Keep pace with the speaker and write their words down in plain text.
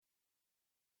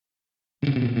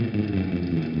WATT.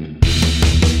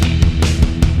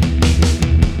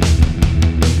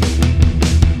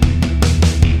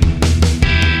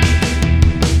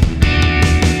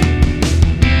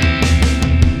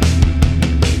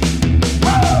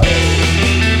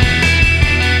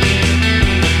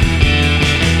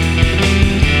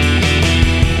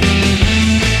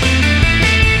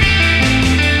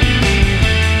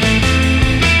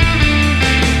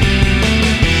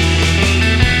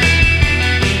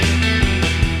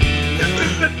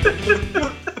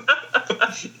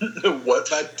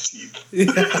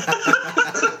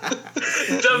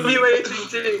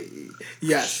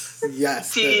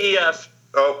 Yes. TEF.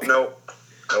 Oh, no.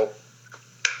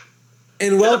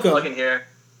 And welcome Plug in here.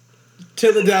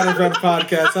 to the Down in Front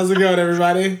podcast. How's it going,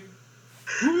 everybody?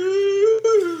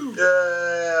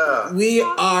 Yeah. We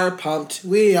are pumped.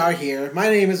 We are here. My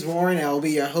name is Warren. I will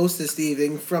be your host this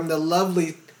evening from the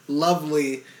lovely,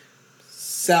 lovely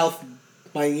South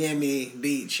Miami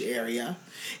Beach area.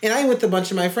 And I'm with a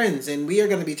bunch of my friends, and we are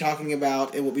going to be talking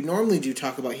about, and what we normally do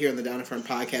talk about here on the Down in Front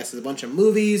podcast is a bunch of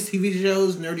movies, TV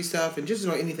shows, nerdy stuff, and just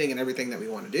anything and everything that we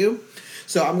want to do.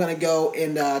 So I'm going to go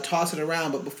and toss it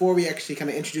around, but before we actually kind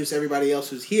of introduce everybody else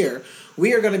who's here,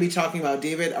 we are going to be talking about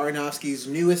David Aronofsky's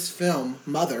newest film,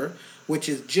 Mother, which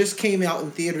just came out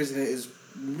in theaters and it is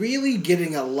really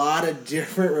getting a lot of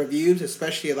different reviews,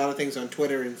 especially a lot of things on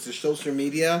Twitter and social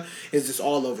media is just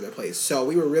all over the place. So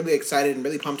we were really excited and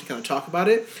really pumped to kind of talk about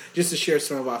it, just to share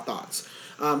some of our thoughts.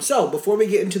 So before we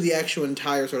get into the actual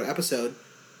entire sort of episode,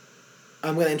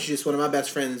 I'm going to introduce one of my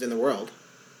best friends in the world,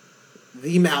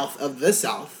 the mouth of the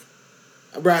South,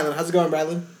 Bradley. How's it going,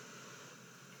 Bradley?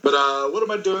 But what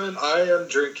am I doing? I am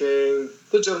drinking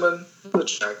the gentleman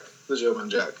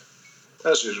Jack.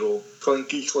 As usual,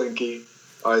 clinky.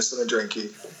 Ice and a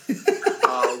drinky.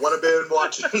 What I've been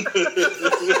watching.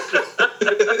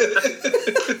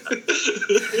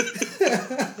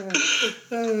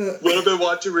 What I've been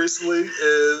watching recently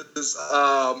is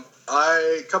a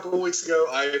couple of weeks ago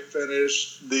I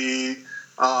finished the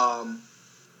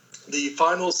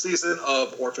final season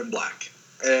of Orphan Black,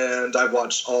 and I've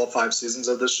watched all 5 seasons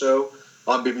of this show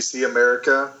on BBC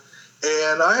America.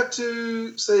 And I have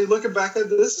to say, looking back at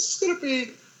this is going to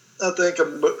be, I think,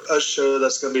 a show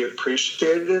that's going to be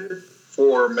appreciated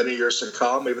for many years to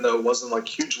come, even though it wasn't like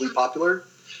hugely popular.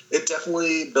 It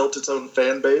definitely built its own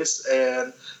fan base,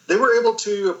 and they were able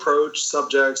to approach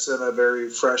subjects in a very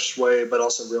fresh way, but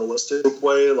also realistic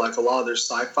way. Like a lot of their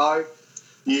sci-fi,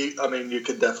 you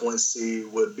could definitely see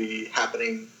would be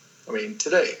happening,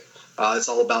 today. It's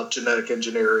all about genetic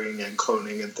engineering and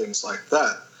cloning and things like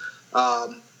that.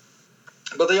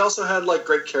 But they also had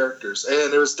great characters,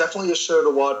 and it was definitely a show to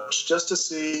watch just to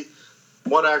see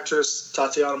one actress,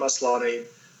 Tatiana Maslany,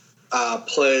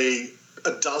 play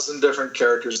a dozen different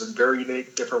characters in very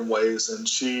unique different ways, and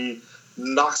she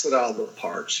knocks it out of the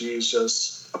park. She's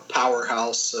just a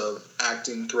powerhouse of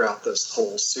acting throughout this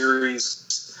whole series.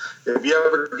 If you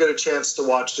ever get a chance to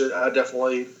watch it, I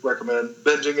definitely recommend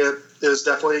binging it. It is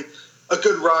definitely a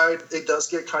good ride. It does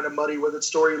get kind of muddy with its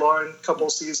storyline a couple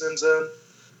seasons in.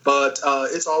 But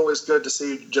it's always good to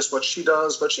see just what she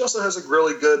does. But she also has a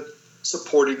really good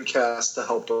supporting cast to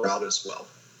help her out as well.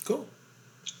 Cool.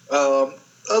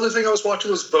 Other thing I was watching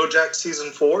was BoJack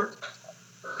Season 4.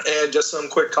 And just some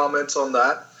quick comments on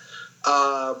that.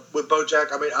 With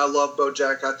BoJack, I love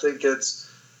BoJack. I think it's,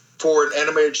 for an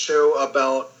animated show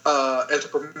about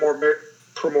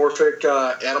anthropomorphic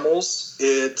animals,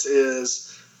 it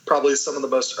is probably some of the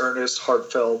most earnest,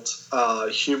 heartfelt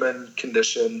human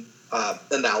condition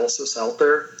analysis out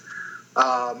there,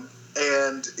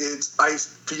 and I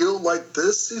feel like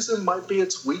this season might be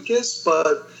its weakest,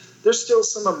 but there's still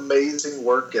some amazing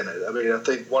work in it. I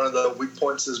think one of the weak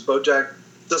points is BoJack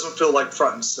doesn't feel like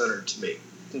front and center to me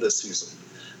in this season,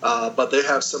 but they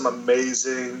have some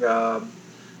amazing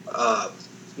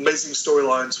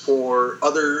storylines for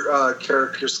other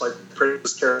characters, like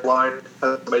Princess Caroline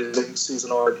has an amazing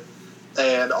season arc,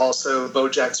 and also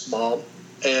BoJack's mom.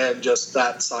 And just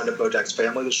that side of BoJack's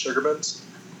family, the Sugarmans,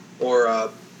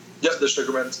 the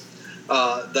Sugarmans.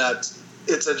 That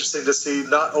it's interesting to see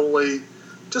not only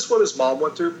just what his mom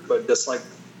went through, but just the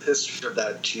history of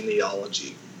that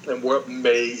genealogy and what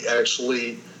may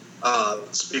actually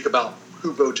speak about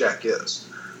who BoJack is.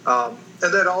 And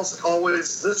then also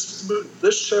always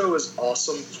this show is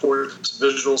awesome for its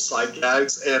visual side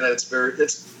gags, and it's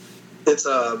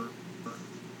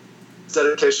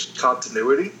dedication to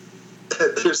continuity.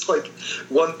 There's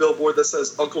one billboard that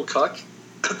says Uncle Cuck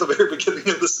at the very beginning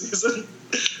of the season,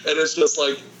 and it's just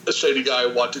a shady guy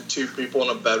watching 2 people in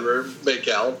a bedroom make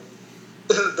out.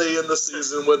 they end the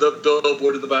season with a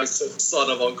billboard in the back saying "Son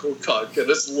of Uncle Cuck," and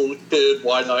this little kid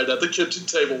wide-eyed at the kitchen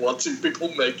table while two people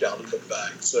make out in the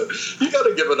back. So you got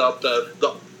to give it up that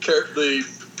the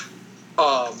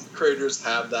creators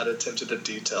have that attention to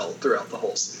detail throughout the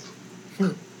whole season.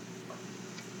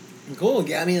 Cool.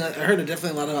 Yeah, I mean, I heard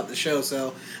definitely a lot about the show,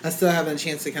 so I still haven't a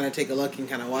chance to kind of take a look and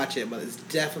kind of watch it, but it's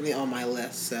definitely on my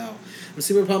list. So I'm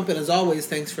super pumped, and as always,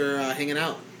 thanks for hanging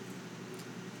out.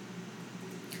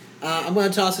 I'm going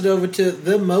to toss it over to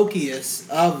the mokiest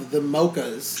of the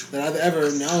mochas that I've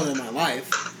ever known in my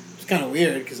life. It's kind of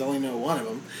weird because I only know one of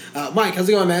them. Mike, how's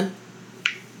it going, man?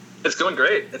 It's going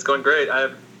great. It's going great.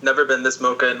 I've never been this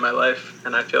mocha in my life,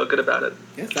 and I feel good about it.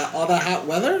 Yeah, all that hot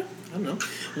weather? I don't know.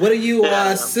 What are you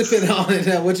sipping on,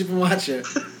 and what you been watching?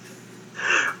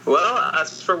 Well,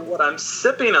 as for what I'm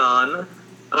sipping on,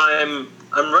 I'm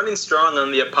running strong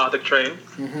on the Apothic train.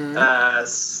 Mm-hmm.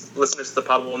 As listeners to the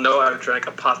pod will know, I've drank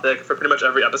Apothic for pretty much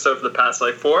every episode for the past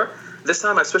 4. This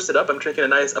time I switched it up. I'm drinking a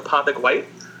nice Apothic White.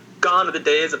 Gone are the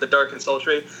days of the dark and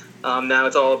sultry. Now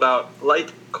it's all about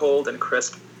light, cold, and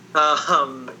crisp.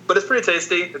 But it's pretty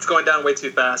tasty. It's going down way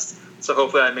too fast, so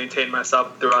hopefully I maintain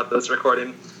myself throughout this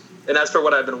recording. And as for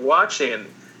what I've been watching,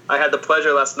 I had the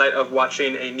pleasure last night of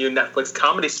watching a new Netflix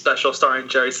comedy special starring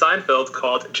Jerry Seinfeld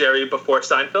called Jerry Before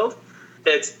Seinfeld.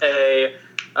 It's a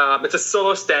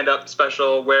solo stand-up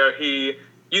special where he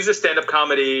uses stand-up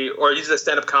comedy a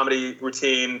stand-up comedy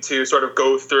routine to sort of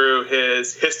go through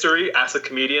his history as a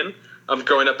comedian,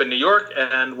 growing up in New York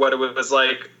and what it was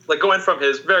like going from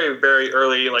his very, very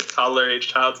early toddler-age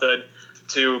childhood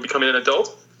to becoming an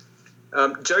adult.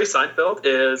 Jerry Seinfeld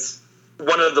is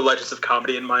one of the legends of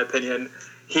comedy, in my opinion.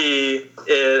 He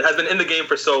has been in the game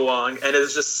for so long and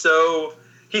is just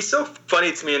he's so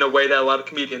funny to me in a way that a lot of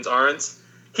comedians aren't.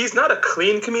 He's not a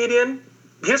clean comedian.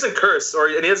 He doesn't curse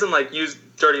and he doesn't use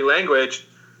dirty language,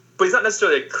 but he's not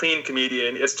necessarily a clean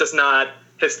comedian. It's just not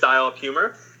his style of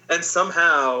humor. And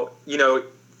somehow,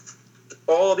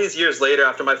 all these years later,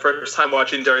 after my first time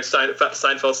watching Jerry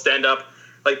Seinfeld stand up,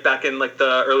 back in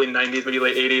the early 90s, maybe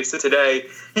late 80s to today,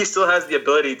 he still has the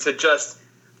ability to just,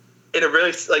 in a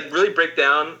really really break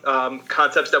down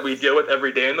concepts that we deal with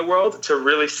every day in the world to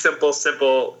really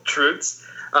simple truths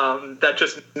that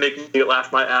just make me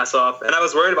laugh my ass off. And I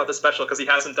was worried about this special because he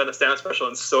hasn't done a stand-up special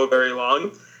in so very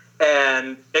long.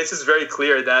 And it's just very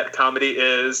clear that comedy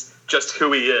is just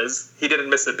who he is. He didn't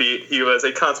miss a beat. He was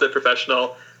a consummate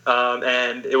professional,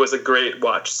 and it was a great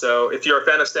watch. So if you're a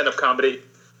fan of stand-up comedy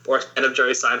or a fan of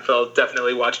Jerry Seinfeld,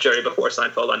 definitely watch Jerry Before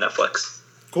Seinfeld on Netflix.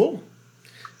 Cool.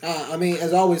 I mean,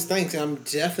 as always, thanks. I'm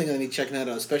definitely going to be checking that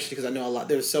out, especially because I know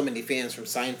there's so many fans from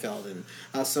Seinfeld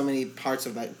and so many parts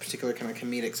of that particular kind of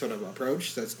comedic sort of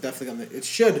approach. That's definitely it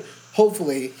should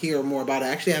hopefully hear more about it. I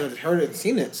actually haven't heard it and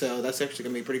seen it, so that's actually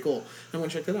going to be pretty cool. I'm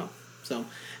going to check that out. So,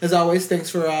 as always,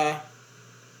 thanks for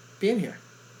being here.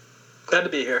 Glad to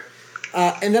be here.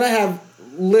 And then I have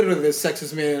literally the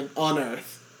sexiest man on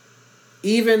earth,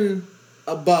 even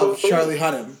above Charlie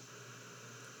Hunnam.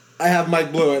 I have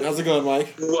Mike Blewett. How's it going,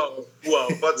 Mike? Whoa.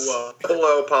 What's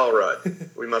below Paul Rudd?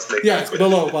 We must make that clear.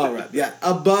 Below Paul Rudd. Yeah,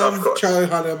 above Charlie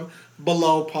Hunnam,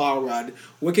 below Paul Rudd.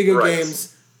 Wicked Good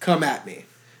Games, come at me.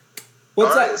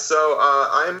 What's up? So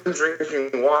I'm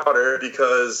drinking water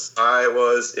because I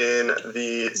was in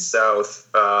the South,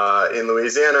 in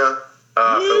Louisiana,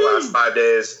 for the last 5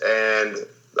 days, and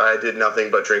I did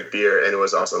nothing but drink beer, and it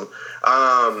was awesome.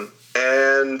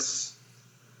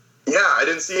 Yeah, I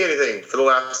didn't see anything for the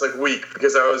last week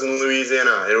because I was in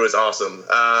Louisiana. It was awesome.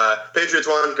 Patriots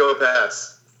won, go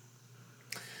Pats.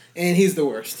 And he's the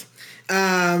worst.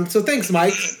 So thanks,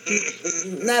 Mike.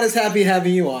 Not as happy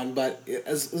having you on, but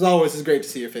as always, it's great to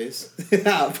see your face.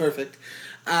 Perfect.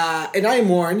 And I am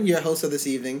Warren, your host of this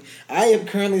evening. I am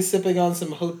currently sipping on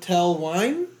some hotel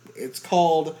wine. It's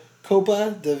called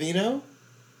Copa di Vino.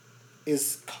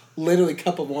 It's literally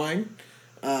cup of wine.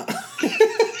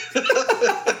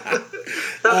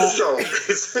 That's so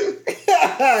amazing.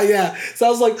 Yeah. So I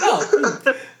was like,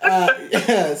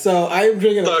 yeah. So I'm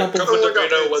drinking a couple. Copa di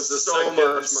Vino was the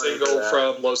second single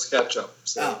from Los Ketchup.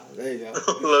 So. Oh, there you go.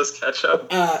 Los Ketchup.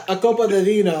 A Copa di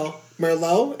Vino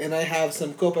Merlot, and I have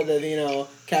some Copa di Vino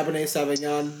Cabernet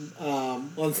Sauvignon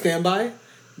on standby.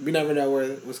 We never know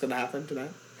what's going to happen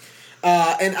tonight.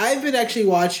 And I've been actually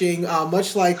watching,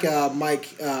 much like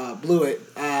Mike Blewett,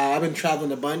 I've been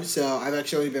traveling a bunch, so I've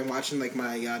actually been watching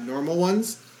my normal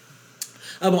ones.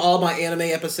 All my anime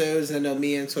episodes, and I know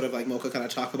me and sort of Mocha kind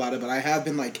of talk about it, but I have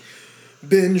been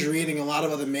binge reading a lot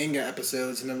of other manga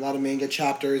episodes and a lot of manga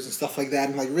chapters and stuff like that,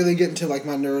 and really get into my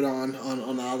nerd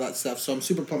on all that stuff. So I'm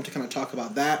super pumped to kind of talk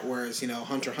about that, whereas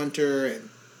Hunter x Hunter and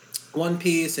One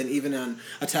Piece and even on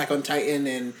Attack on Titan,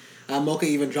 and Mocha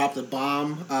even dropped a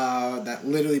bomb that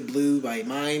literally blew my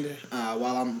mind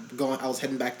while I was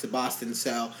heading back to Boston.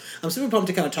 So I'm super pumped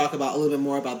to kind of talk about a little bit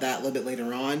more about that a little bit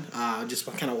later on. Just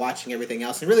kind of watching everything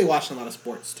else and really watching a lot of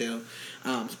sports too.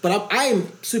 But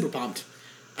I'm super pumped.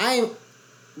 I'm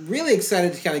really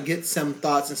excited to kind of get some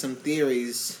thoughts and some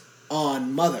theories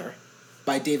on Mother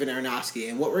by David Aronofsky.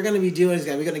 And what we're going to be doing is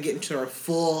we're going to get into our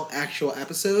full actual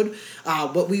episode,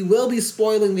 but we will be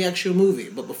spoiling the actual movie.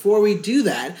 But before we do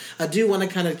that, I do want to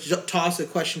kind of toss a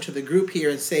question to the group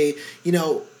here and say,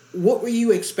 what were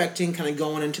you expecting kind of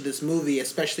going into this movie,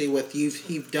 especially with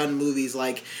you've done movies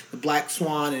like The Black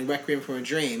Swan and Requiem for a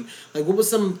Dream? Like, what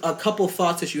was a couple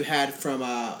thoughts that you had from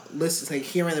listening, like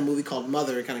hearing the movie called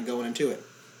Mother and kind of going into it?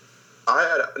 I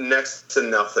had next to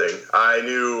nothing. I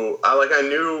knew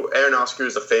Aronofsky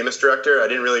was a famous director. I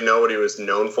didn't really know what he was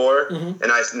known for,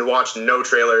 and I watched no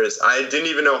trailers. I didn't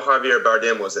even know Javier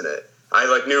Bardem was in it.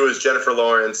 I knew it was Jennifer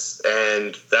Lawrence,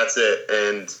 and that's it.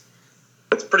 And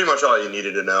that's pretty much all you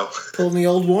needed to know. Pulling the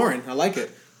old Warren. I like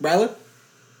it. Bradley?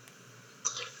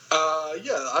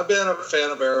 Yeah, I've been a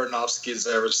fan of Aronofsky's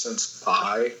ever since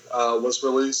Pi was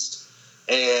released,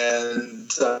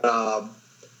 and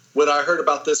when I heard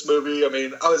about this movie, I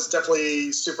mean, I was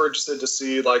definitely super interested to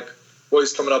see what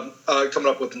he's coming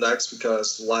up with next,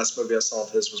 because the last movie I saw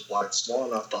of his was Black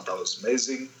Swan. I thought that was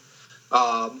amazing,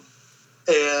 and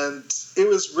it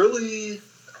was really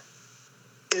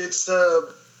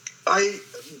I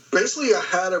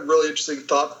had a really interesting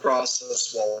thought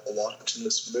process while watching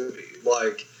this movie.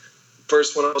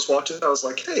 First when I was watching it, I was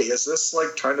like, hey, is this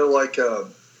kind of like a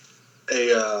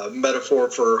metaphor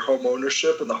for home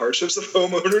ownership and the hardships of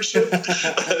home ownership?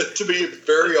 To be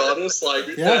very honest,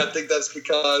 I think that's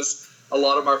because a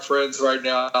lot of my friends right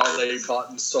now, they bought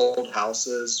and sold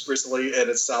houses recently, and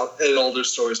all their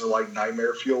stories are like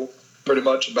nightmare fuel, pretty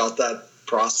much, about that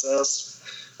process.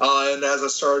 And as I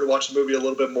started to watch the movie a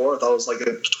little bit more, I thought it was like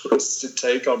a twisted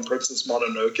take on Princess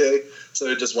Mononoke. So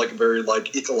it just a very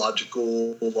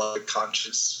ecological,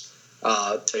 conscious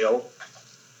tale.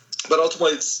 But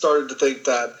ultimately, it started to think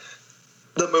that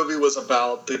the movie was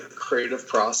about the creative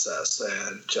process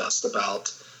and just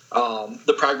about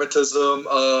the pragmatism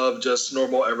of just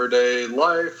normal everyday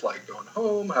life, like going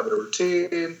home, having a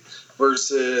routine,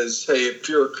 versus, hey, if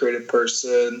you're a creative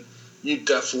person, you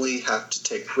definitely have to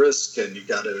take risk, and you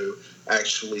got to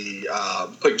actually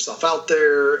put yourself out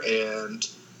there and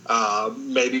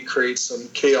maybe create some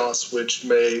chaos, which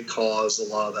may cause a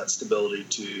lot of that stability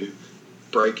to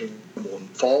break and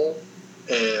fall.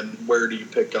 And where do you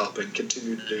pick up and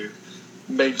continue to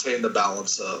maintain the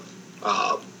balance of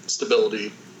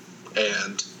stability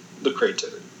and the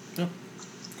creativity? Oh,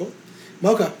 cool.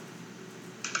 Mocha.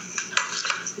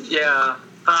 Yeah,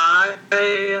 I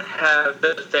have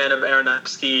been a fan of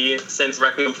Aronofsky since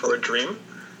Requiem for a Dream.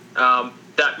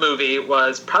 That movie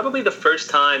was probably the first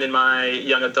time in my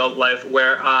young adult life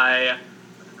where I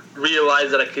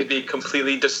realized that I could be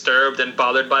completely disturbed and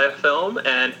bothered by a film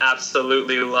and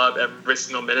absolutely love every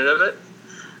single minute of it.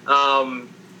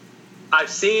 I've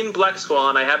seen Black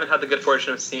Swan. I haven't had the good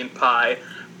fortune of seeing Pi,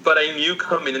 but I knew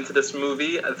coming into this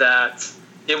movie that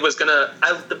it was going to,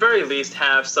 at the very least,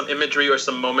 have some imagery or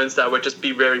some moments that would just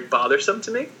be very bothersome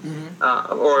to me,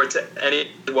 or to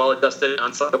any well-adjusted,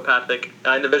 non-psychopathic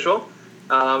individual.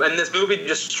 And this movie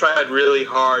just tried really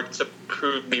hard to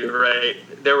prove me right.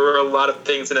 There were a lot of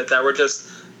things in it that were just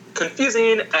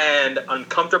confusing and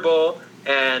uncomfortable,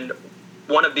 and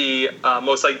one of the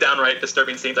most downright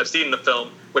disturbing scenes I've seen in the film,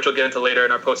 which we'll get into later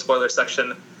in our post-spoiler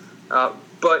section.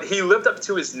 But he lived up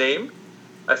to his name,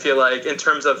 I feel like, in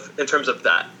terms of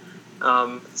that.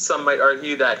 Some might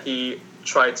argue that he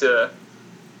tried to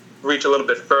reach a little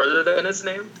bit further than his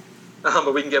name,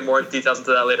 but we can get more details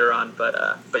into that later on.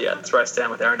 But yeah, that's where I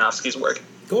stand with Aronofsky's work.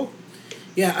 Cool.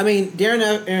 Yeah, I mean,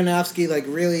 Darren Aronofsky,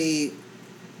 really,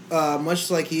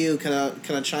 much like you, kind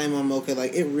of chime on Mocha,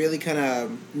 it really kind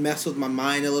of messed with my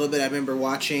mind a little bit. I remember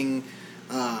watching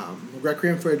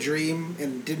Requiem for a Dream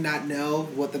and did not know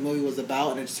what the movie was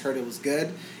about, and I just heard it was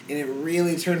good, and it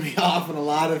really turned me off on a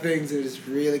lot of things. It just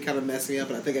really kind of messed me up,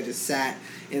 and I think I just sat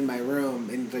in my room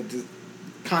and just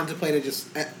contemplated just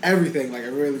everything. I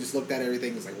really just looked at everything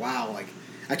and was like, wow,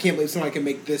 I can't believe somebody can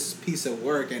make this piece of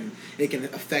work and it can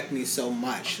affect me so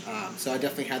much. So I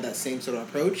definitely had that same sort of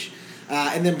approach.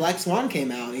 And then Black Swan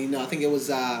came out, and I think it was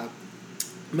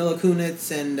Mila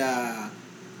Kunis and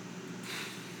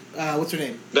what's her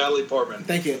name? Natalie Portman.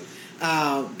 Thank you.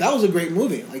 That was a great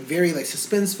movie, like very like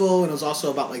suspenseful, and it was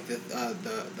also about like the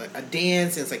a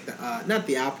dance, and it's like not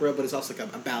the opera, but it's also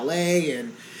like a ballet,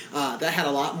 and that had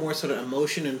a lot more sort of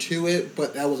emotion into it,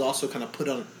 but that was also kind of put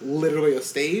on literally a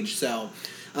stage. So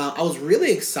I was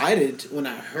really excited when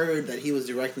I heard that he was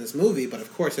directing this movie, but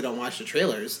of course I don't watch the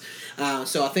trailers.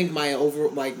 So I think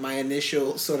my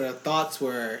initial sort of thoughts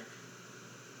were,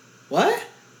 what?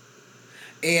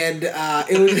 And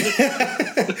it was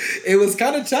it was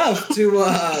kind of tough to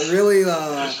really.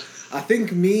 I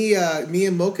think me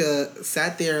and Mocha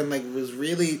sat there and like was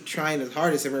really trying as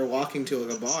hardest, and we were walking to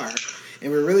a bar,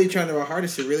 and we were really trying our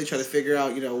hardest to really try to figure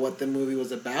out what the movie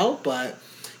was about. But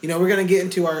we're gonna get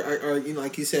into our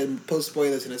like you said, post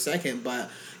spoilers in a second. But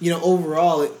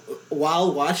overall,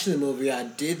 while watching the movie, I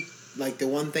did. Like, the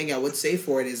one thing I would say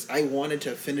for it is I wanted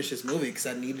to finish this movie because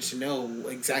I needed to know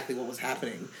exactly what was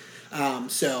happening.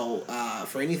 So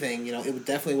for anything, it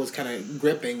definitely was kind of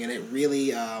gripping, and it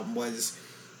really was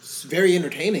very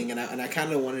entertaining, and I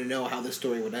kind of wanted to know how the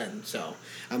story would end. So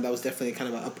that was definitely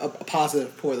kind of a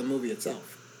positive for the movie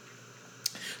itself.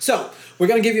 So we're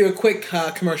going to give you a quick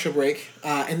commercial break,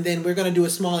 and then we're going to do a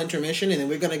small intermission, and then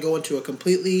we're going to go into a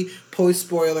completely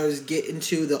post-spoilers, get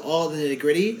into all the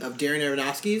nitty-gritty of Darren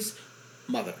Aronofsky's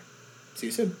Mother. See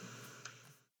you soon.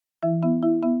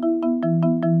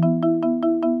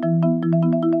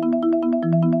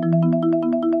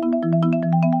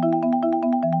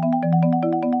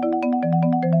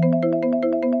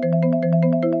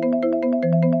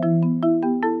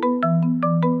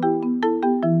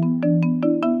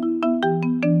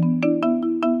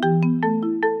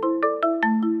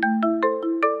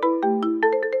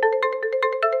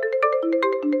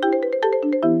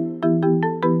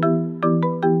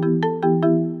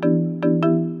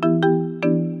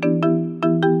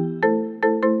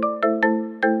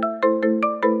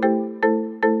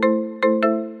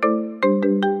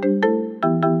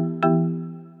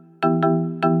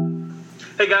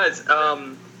 Hey guys,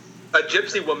 a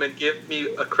gypsy woman gave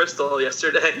me a crystal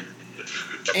yesterday.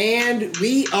 And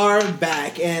we are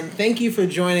back, and thank you for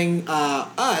joining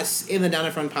us in the Down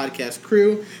in Front podcast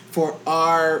crew for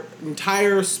our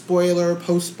entire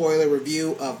post-spoiler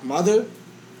review of Mother,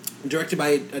 directed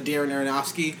by Darren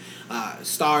Aronofsky,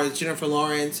 stars Jennifer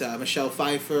Lawrence, Michelle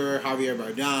Pfeiffer, Javier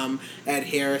Bardem, Ed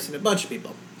Harris, and a bunch of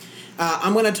people.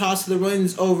 I'm going to toss the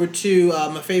reins over to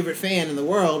my favorite fan in the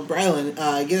world, Brylan.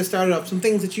 Get us started off. Some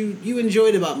things that you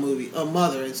enjoyed about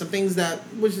Mother, and some things that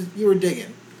you were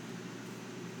digging.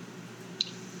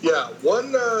 Yeah,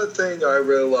 one thing I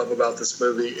really love about this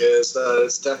movie is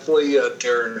it's definitely a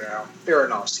Darren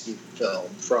Aronofsky film.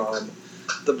 From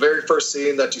the very first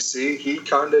scene that you see, he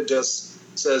kind of just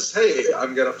says, "Hey,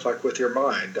 I'm gonna fuck with your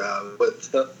mind,"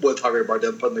 with Javier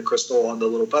Bardem putting the crystal on the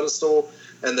little pedestal,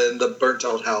 and then the burnt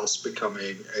out house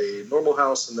becoming a normal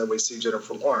house, and then we see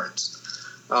Jennifer Lawrence,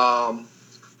 and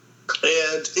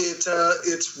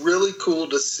it's really cool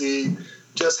to see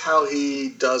just how he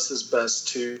does his best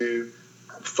to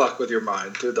fuck with your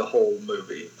mind through the whole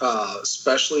movie,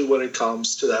 especially when it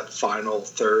comes to that final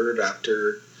third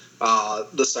after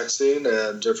the sex scene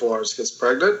and Jennifer Lawrence gets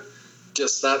pregnant.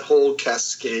 Just that whole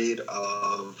cascade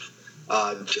of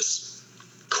just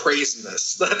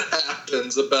craziness that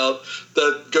happens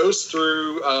that goes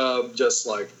through just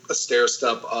like a stair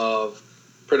step of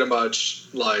pretty much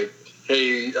like,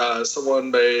 hey,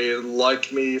 someone may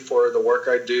like me for the work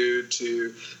I do,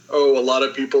 to, oh, a lot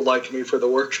of people like me for the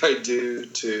work I do,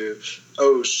 to,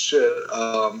 oh, shit,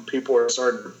 people are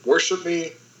starting to worship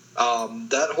me.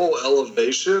 That whole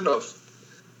elevation of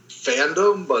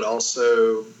fandom, but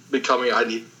also becoming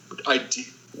ideologies,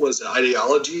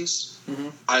 mm-hmm.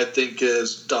 I think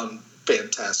is done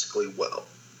fantastically well.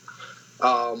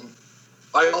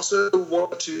 I also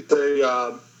want to say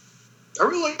I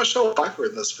really like Michelle Pfeiffer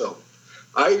in this film.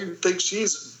 I think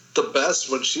she's the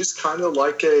best when she's kind of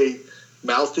like a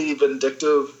mouthy,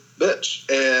 vindictive bitch.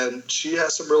 And she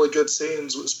has some really good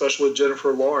scenes, especially with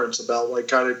Jennifer Lawrence, about like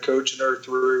kind of coaching her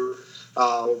through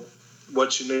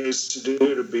what she needs to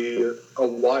do to be a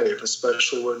wife,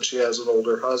 especially when she has an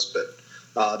older husband.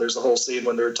 There's a whole scene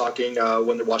when they're talking,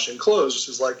 when they're washing clothes.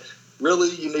 She's like, really,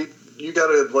 you got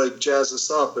to like jazz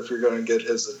this up if you're going to get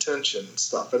his attention and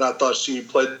stuff. And I thought she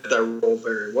played that role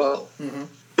very well. Mm-hmm.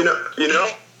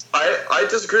 I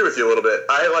disagree with you a little bit.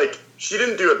 She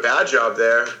didn't do a bad job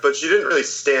there, but she didn't really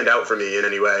stand out for me in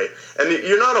any way. And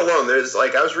you're not alone. There's I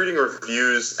was reading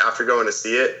reviews after going to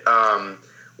see it,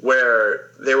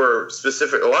 where they were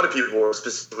a lot of people were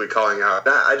specifically calling out.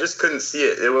 I just couldn't see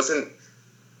it. It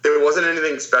wasn't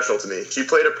anything special to me. She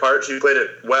played a part. She played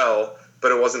it well,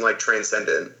 but it wasn't like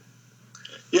transcendent.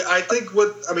 Yeah, I think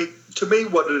to me,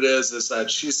 what it is that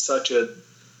she's such a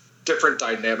different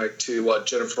dynamic to what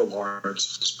Jennifer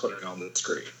Lawrence was putting on the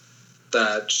screen.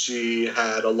 That she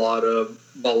had a lot of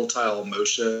volatile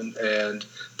emotion, and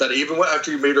that even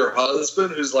after you meet her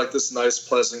husband, who's like this nice,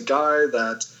 pleasant guy,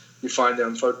 that you find the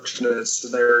unfortunate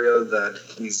scenario that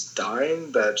he's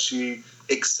dying, that she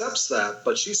accepts that,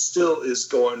 but she still is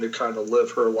going to kind of live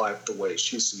her life the way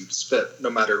she sees fit, no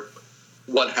matter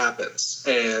what happens.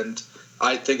 And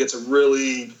I think it's a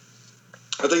really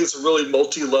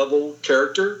multi-level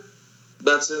character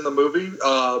that's in the movie,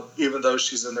 even though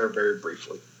she's in there very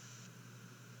briefly.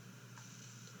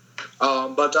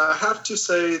 But I have to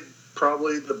say,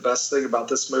 probably the best thing about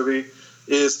this movie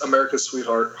is America's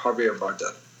Sweetheart, Javier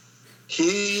Bardem.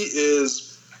 He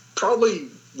is probably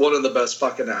one of the best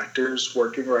fucking actors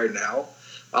working right now.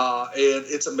 And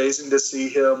it's amazing to see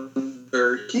him.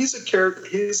 He's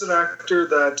an actor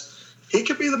that he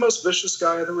could be the most vicious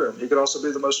guy in the room. He could also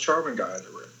be the most charming guy in the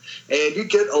room. And you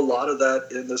get a lot of that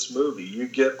in this movie. You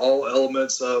get all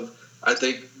elements of, I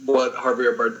think, what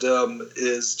Javier Bardem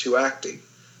is to acting.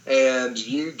 And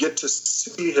you get to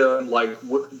see him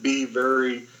be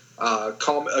very a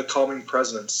calming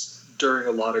presence during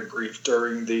a lot of grief,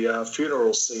 during the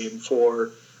funeral scene for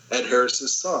Ed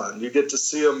Harris's son. You get to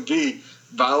see him be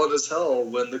violent as hell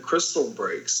when the crystal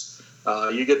breaks.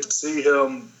 You get to see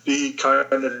him be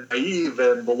kind of naive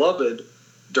and beloved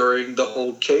during the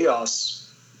whole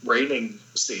chaos reigning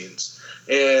scenes.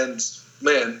 And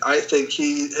man, I think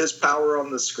his power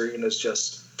on the screen is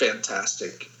just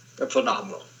fantastic and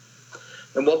phenomenal.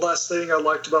 And one last thing I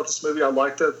liked about this movie, I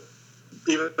liked that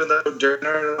even though Darren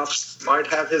Aronofsky might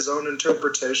have his own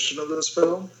interpretation of this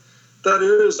film, that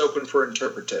it is open for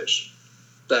interpretation.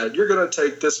 That you're going to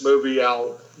take this movie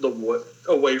out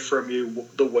away from you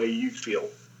the way you feel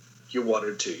you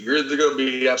wanted to. You're either going to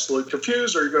be absolutely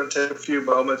confused, or you're going to take a few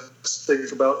moments to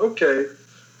think about, okay,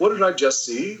 what did I just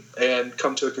see, and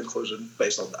come to a conclusion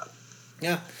based on that.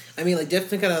 Yeah, I mean,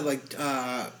 definitely kind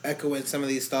of echoing some of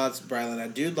these thoughts, Brylan. I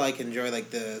do enjoy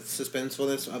the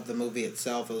suspensefulness of the movie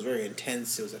itself. It was very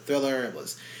intense. It was a thriller. It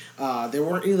was there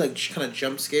weren't any kind of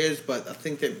jump scares, but I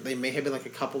think that they may have been a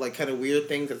couple kind of weird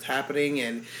things that's happening,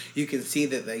 and you can see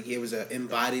that it was an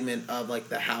embodiment of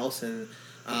the house and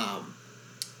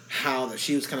how that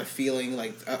she was kind of feeling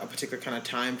a particular kind of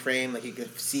time frame. You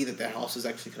could see that the house was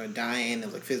actually kind of dying.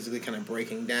 It was physically kind of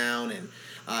breaking down, and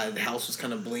the house was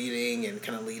kind of bleeding and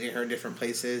kind of leading her different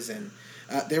places. And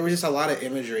there was just a lot of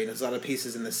imagery, and there's a lot of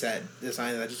pieces in the set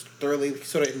design that I just thoroughly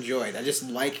sort of enjoyed. I just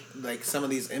like some of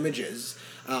these images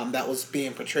that was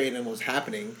being portrayed and was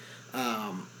happening.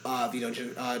 Of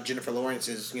Jennifer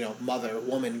Lawrence's mother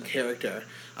woman character.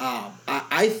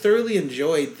 I thoroughly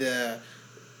enjoyed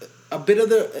a bit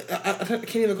of I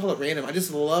can't even call it random. I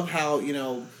just love how,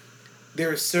 there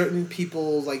are certain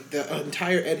people, the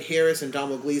entire Ed Harris and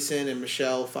Donald Gleason and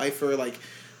Michelle Pfeiffer,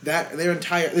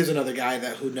 there's another guy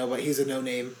he's a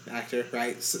no-name actor,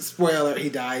 right? Spoiler, he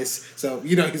dies, so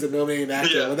he's a no-name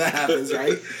actor when that happens,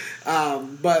 right?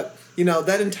 But,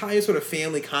 that entire sort of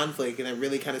family conflict, and it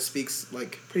really kind of speaks,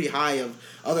 pretty high of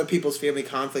other people's family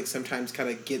conflict sometimes kind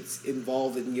of gets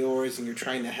involved in yours, and you're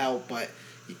trying to help, but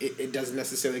it doesn't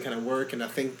necessarily kind of work. And I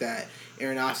think that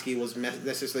Aronofsky was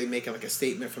necessarily making a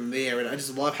statement from there, and I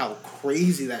just love how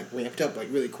crazy that ramped up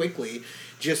really quickly,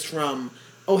 just from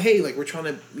we're trying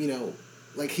to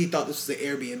he thought this was the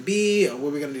Airbnb, or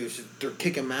what we're gonna do is just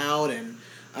kick him out. And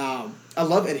I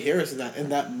love Ed Harris in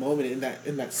that moment,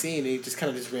 in that scene. He just kind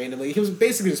of just randomly, he was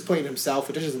basically just playing himself,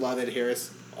 which I just love Ed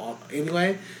Harris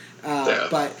anyway.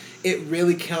 But it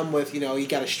really come with, you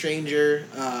got a stranger,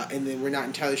 and then we're not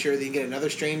entirely sure, then you get another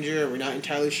stranger, and we're not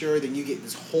entirely sure, then you get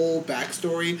this whole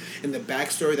backstory, and the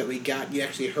backstory that we got, you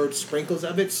actually heard sprinkles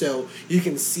of it, so you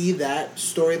can see that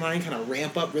storyline kind of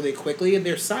ramp up really quickly, and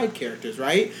they're side characters,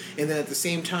 right? And then at the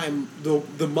same time,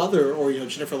 the mother, or,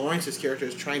 Jennifer Lawrence's character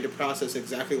is trying to process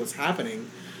exactly what's happening,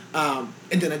 and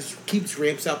then it just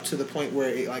ramps up to the point where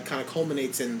it, kind of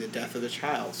culminates in the death of the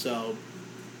child,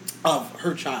 of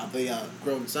her child, the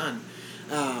grown son.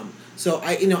 So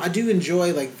I do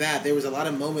enjoy that. There was a lot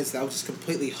of moments that I was just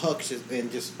completely hooked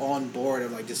and just on board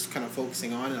of just kind of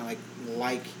focusing on, and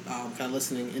kind of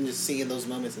listening and just seeing those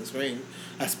moments in screen,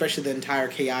 especially the entire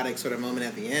chaotic sort of moment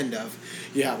at the end of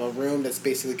you have a room that's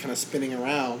basically kind of spinning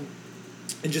around,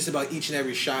 and just about each and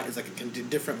every shot is a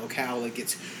different locale. It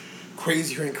gets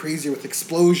crazier and crazier with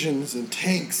explosions and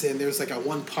tanks, and there's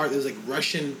one part there's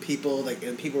Russian people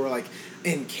and people were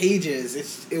in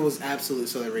cages. It was absolutely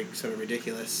sort of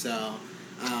ridiculous. So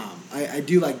I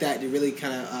do like that. It really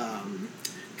kind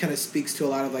of kind of speaks to a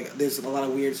lot of like there's a lot of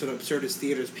weird sort of absurdist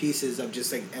theater pieces of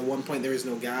just like at one point there is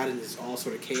no God and it's all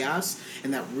sort of chaos,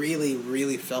 and that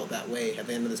really felt that way at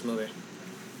the end of this movie.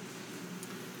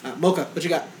 Mocha, what you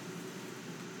got?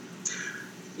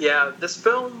 Yeah, this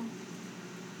film.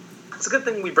 It's a good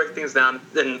thing we break things down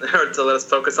in order to let us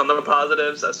focus on the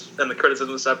positives and the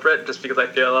criticism separate. Just because I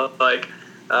feel like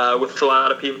with a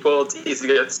lot of people, it's easy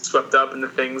to get swept up in the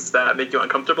things that make you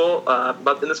uncomfortable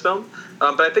about in this film.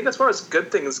 But I think as far as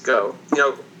good things go,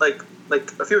 like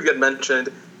a few of you had mentioned,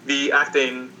 the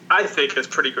acting I think is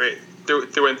pretty great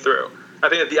through and through. I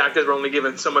think that the actors were only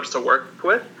given so much to work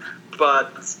with,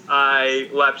 but I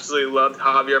absolutely loved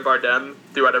Javier Bardem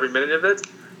throughout every minute of it.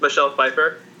 Michelle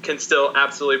Pfeiffer can still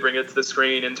absolutely bring it to the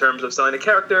screen in terms of selling a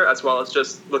character, as well as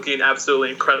just looking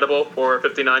absolutely incredible for a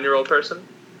 59-year-old person.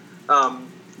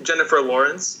 Jennifer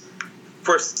Lawrence,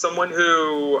 for someone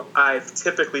who I've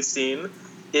typically seen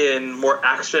in more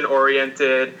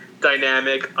action-oriented,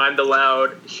 dynamic, I'm the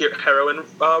loud heroine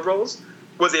roles,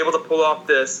 was able to pull off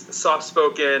this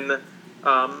soft-spoken,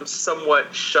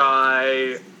 somewhat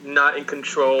shy, not in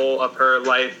control of her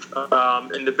life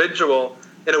individual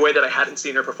in a way that I hadn't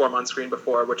seen her perform on screen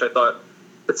before, which I thought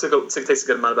it takes a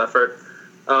good amount of effort.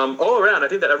 All around, I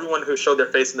think that everyone who showed their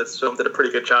face in this film did a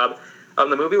pretty good job.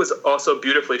 The movie was also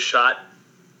beautifully shot.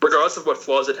 Regardless of what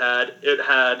flaws it had,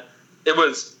 it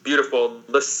was beautiful.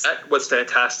 The set was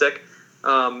fantastic.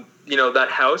 That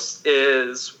house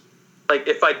is like,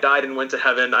 if I died and went to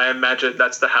heaven, I imagine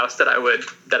that's the house that I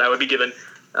would be given,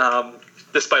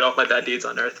 despite all my bad deeds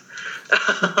on earth.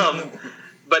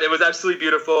 But it was absolutely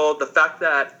beautiful. The fact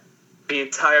that the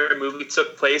entire movie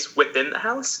took place within the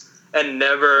house and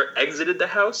never exited the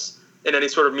house in any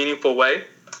sort of meaningful way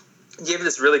gave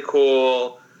this really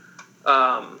cool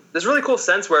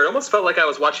sense where it almost felt like I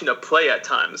was watching a play at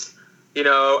times.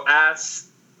 As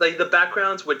like the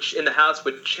backgrounds which in the house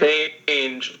would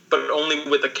change, but only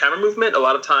with the camera movement. A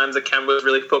lot of times the camera was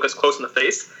really focused close in the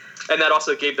face, and that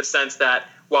also gave the sense that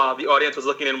while the audience was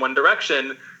looking in one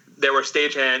direction, there were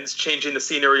stagehands changing the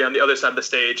scenery on the other side of the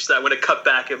stage, so that when it cut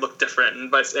back, it looked different, and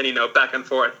back and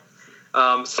forth.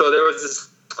 So there was this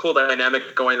cool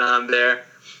dynamic going on there.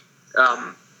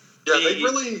 They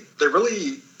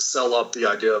really sell up the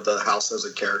idea of the house as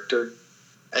a character,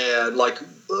 and like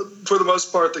for the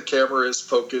most part, the camera is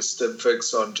focused and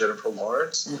fixed on Jennifer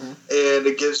Lawrence, and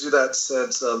it gives you that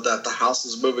sense of that the house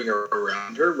is moving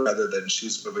around her rather than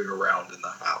she's moving around in the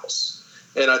house.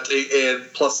 And I think,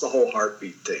 and plus the whole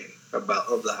heartbeat thing of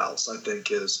the house, I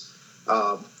think is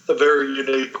a very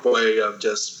unique way of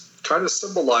just kind of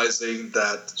symbolizing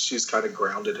that she's kind of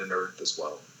grounded in earth as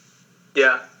well.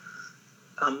 Yeah.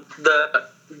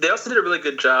 They also did a really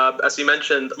good job, as you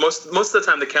mentioned. Most of the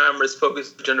time, the camera is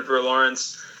focused on Jennifer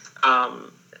Lawrence,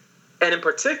 and in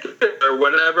particular,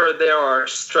 whenever there are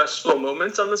stressful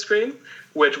moments on the screen,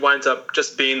 which winds up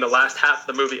just being the last half of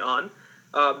the movie on.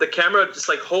 The camera just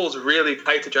like holds really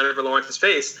tight to Jennifer Lawrence's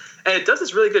face, and it does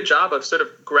this really good job of sort of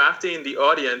grafting the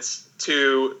audience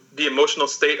to the emotional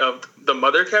state of the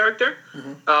mother character,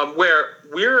 where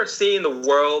we're seeing the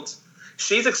world.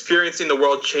 She's experiencing the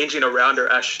world changing around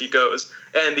her as she goes,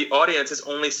 and the audience is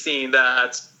only seeing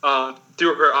that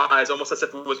through her eyes, almost as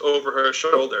if it was over her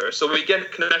shoulder. So we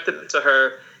get connected to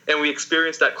her, and we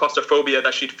experience that claustrophobia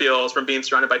that she feels from being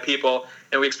surrounded by people,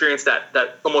 and we experience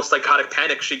that almost psychotic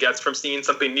panic she gets from seeing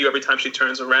something new every time she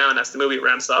turns around as the movie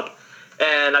ramps up.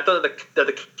 And I thought that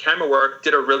the camera work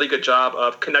did a really good job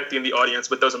of connecting the audience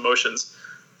with those emotions,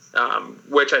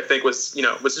 which I think was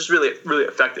just really, really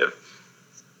effective.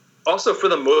 Also, for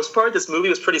the most part, this movie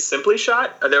was pretty simply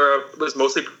shot. It was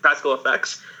mostly practical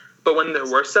effects, but when there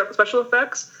were special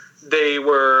effects, they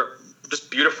were just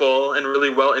beautiful and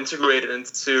really well integrated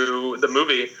into the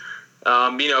movie.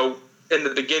 In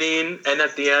the beginning and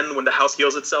at the end, when the house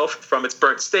heals itself from its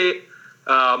burnt state,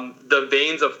 the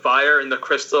veins of fire in the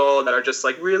crystal that are just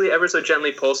like really ever so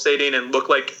gently pulsating and look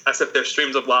like as if they're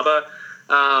streams of lava.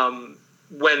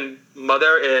 When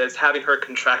Mother is having her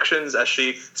contractions as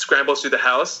she scrambles through the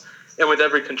house, and with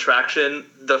every contraction,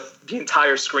 the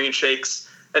entire screen shakes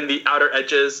and the outer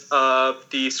edges of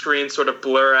the screen sort of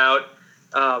blur out.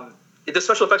 The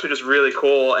special effects were just really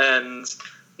cool and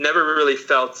never really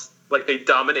felt like they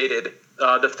dominated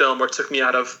the film or took me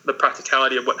out of the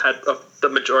practicality of the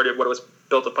majority of what it was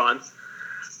built upon.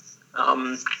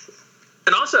 And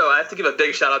also, I have to give a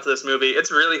big shout out to this movie.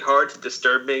 It's really hard to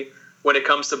disturb me when it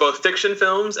comes to both fiction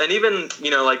films and even,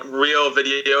 like real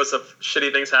videos of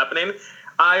shitty things happening.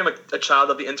 I am a child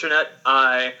of the internet.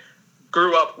 I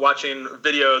grew up watching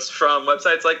videos from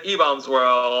websites like eBaum's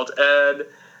World and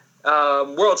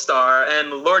WorldStar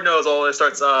and Lord knows all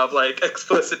sorts of like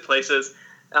explicit places.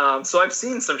 So I've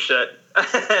seen some shit,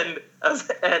 and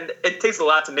it takes a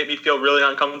lot to make me feel really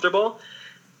uncomfortable.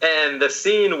 And the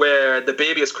scene where the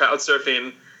baby is crowd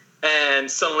surfing and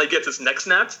suddenly gets its neck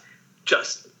snapped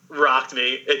just rocked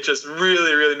me. It just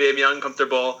really, really made me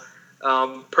uncomfortable.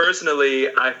 Personally,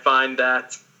 I find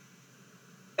that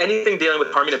anything dealing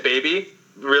with harming a baby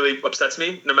really upsets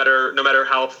me, no matter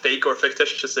how fake or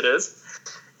fictitious it is.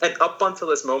 And up until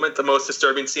this moment, the most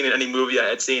disturbing scene in any movie I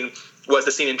had seen was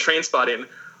the scene in Trainspotting,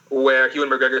 where Ewan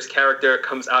McGregor's character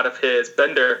comes out of his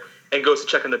bender and goes to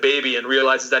check on the baby and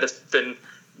realizes that it's been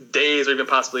days or even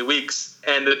possibly weeks,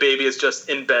 and the baby is just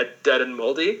in bed, dead and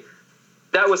moldy.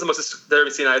 That was the most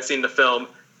disturbing scene I had seen in the film,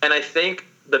 and I think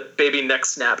the baby neck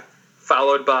snap,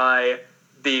 followed by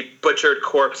the butchered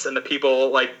corpse and the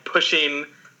people like pushing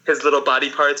his little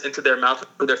body parts into their mouth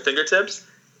with their fingertips,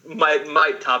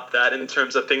 might top that in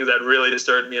terms of things that really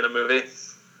disturbed me in a movie.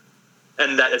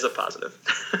 And that is a positive.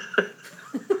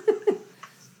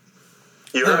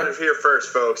 You heard it here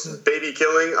first, folks. Baby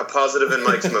killing, a positive in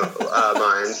Mike's mind.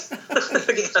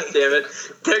 God damn it.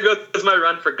 There goes my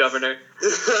run for governor.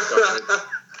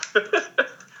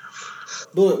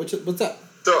 Bullet, what's up?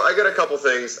 So I got a couple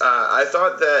things. I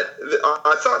thought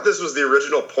this was the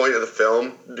original point of the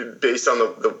film, based on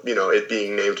the it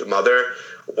being named Mother,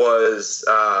 was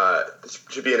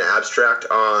to be an abstract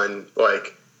on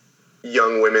like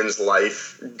young women's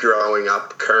life growing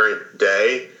up current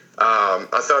day.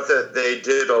 I thought that they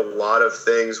did a lot of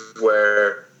things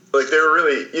where like they were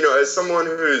really, as someone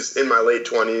who's in my late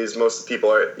 20s, most of the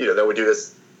people are, that would do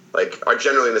this, like, are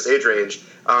generally in this age range.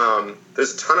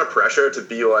 There's a ton of pressure to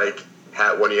be like,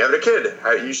 when you have a kid,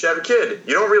 you should have a kid.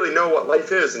 You don't really know what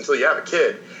life is until you have a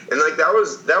kid. And like that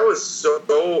was so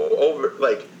over,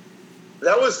 like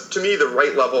that was to me the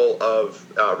right level of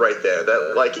right there.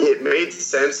 That like it made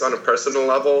sense on a personal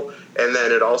level, and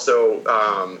then it also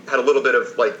had a little bit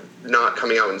of like not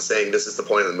coming out and saying this is the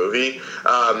point of the movie.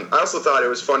 I also thought it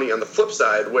was funny on the flip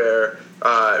side where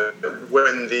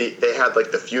when they had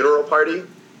like the funeral party.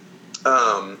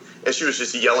 And she was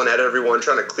just yelling at everyone,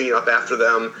 trying to clean up after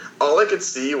them. All I could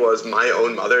see was my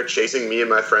own mother chasing me and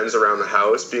my friends around the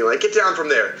house, being like, "Get down from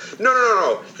there!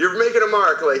 No! You're making a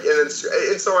mark!" Like, and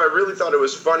so I really thought it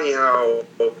was funny how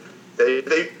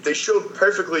they showed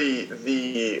perfectly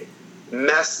the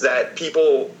mess that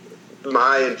people,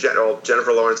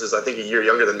 Jennifer Lawrence is I think a year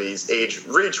younger than me's age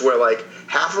reach, where like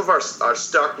half of us are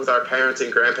stuck with our parents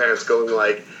and grandparents going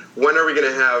like, when are we going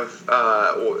to have,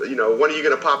 when are you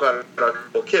going to pop out a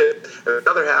couple kids? And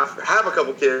another half have a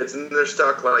couple kids, and they're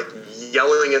stuck, like,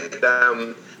 yelling at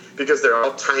them because they're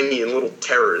all tiny and little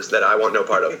terrors that I want no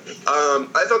part of.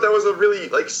 I thought that was a really,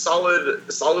 like,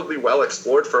 solidly well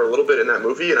explored for a little bit in that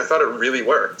movie, and I thought it really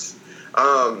worked.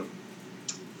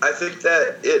 I think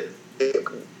that it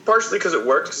partially because it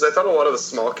worked, because I thought a lot of the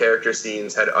small character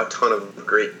scenes had a ton of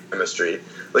great chemistry.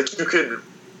 Like,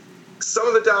 some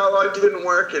of the dialogue didn't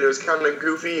work, and it was kind of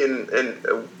goofy, and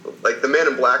like the Man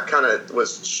in Black kind of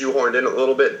was shoehorned in a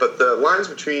little bit, but the lines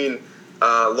between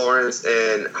Lawrence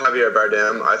and Javier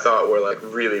Bardem I thought were like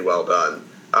really well done,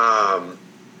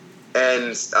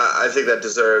 and I think that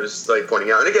deserves like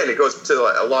pointing out. And again, it goes to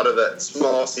like, a lot of the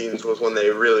small scenes was when they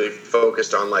really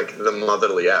focused on like the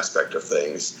motherly aspect of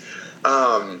things.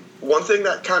 One thing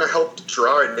that kind of helped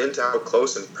draw it into how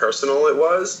close and personal it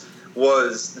was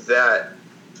that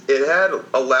it had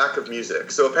a lack of music.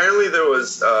 So apparently there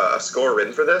was a score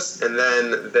written for this, and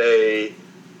then they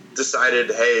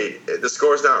decided, hey, the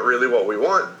score's not really what we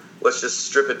want. Let's just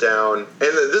strip it down. And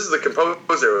this is the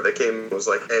composer that came and was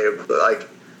like, hey, like,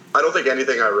 I don't think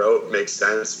anything I wrote makes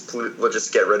sense. We'll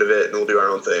just get rid of it and we'll do our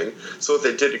own thing. So what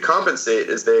they did to compensate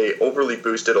is they overly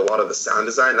boosted a lot of the sound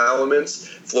design elements,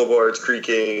 floorboards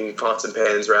creaking, pots and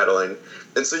pans rattling.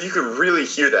 And so you could really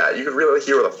hear that. You could really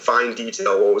hear with a fine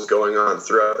detail what was going on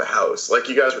throughout the house. Like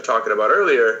you guys were talking about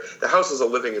earlier, the house was a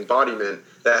living embodiment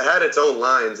that had its own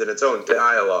lines and its own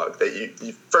dialogue that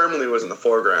you firmly was in the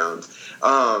foreground.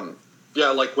 Yeah,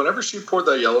 like whenever she poured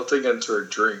that yellow thing into her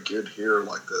drink, you'd hear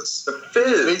like this the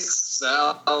fizz, big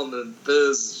sound and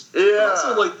fizz. Yeah,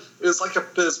 also, like it was like a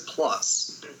fizz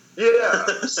plus. Yeah.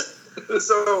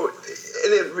 So,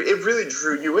 and it really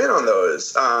drew you in on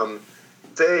those.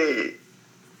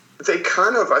 They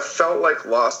kind of, I felt like,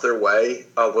 lost their way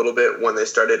a little bit when they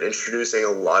started introducing a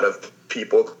lot of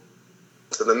people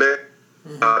to the mix.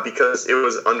 Because it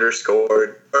was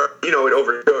underscored, or, it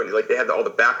overshadowed. Like, they had all the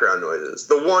background noises.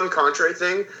 The one contrary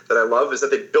thing that I love is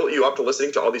that they built you up to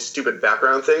listening to all these stupid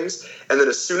background things, and then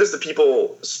as soon as the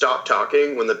people stopped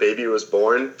talking when the baby was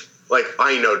born, like,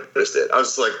 I noticed it. I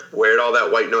was like, where'd all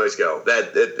that white noise go?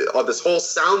 This whole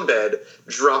sound bed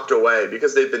dropped away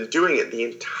because they've been doing it the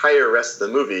entire rest of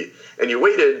the movie. And you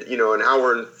waited, an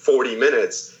hour and 40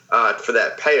 minutes for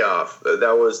that payoff.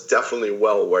 That was definitely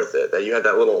well worth it. That you had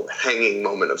that little hanging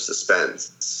moment of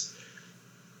suspense.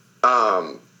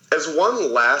 As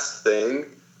one last thing,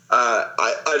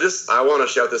 I want to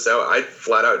shout this out. I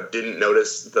flat out didn't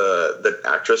notice the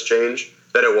actress change,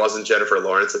 that it wasn't Jennifer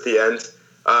Lawrence at the end.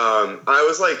 I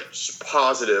was like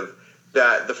positive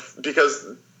that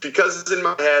because it's in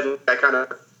my head, I kind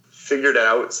of figured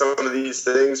out some of these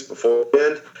things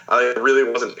beforehand. I really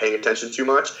wasn't paying attention too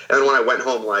much, and then when I went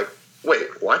home, like,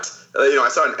 wait, what? I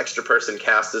saw an extra person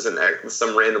cast as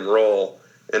some random role,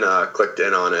 and clicked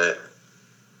in on it.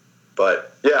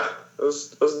 But yeah,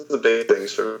 those are the big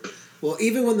things for me. Well,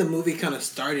 even when the movie kind of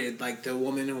started, like the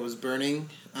woman who was burning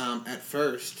at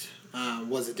first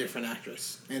was a different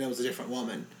actress, and it was a different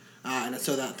woman. And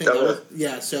so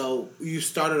so you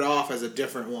started off as a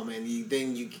different woman.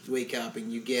 Then you wake up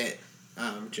and you get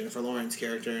Jennifer Lawrence's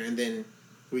character, and then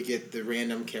we get the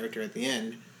random character at the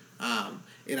end.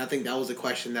 And I think that was a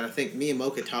question that I think me and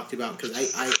Mocha talked about, because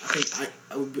I think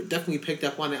I definitely picked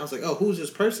up on it. I was like, oh, who's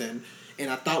this person? And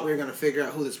I thought we were going to figure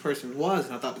out who this person was,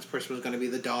 and I thought this person was going to be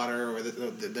the daughter, or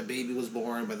the baby was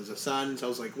born, but there's a son. So I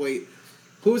was like, wait,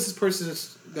 who is this person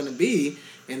going to be?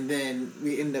 And then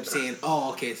we ended up saying,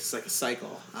 oh, okay, it's like a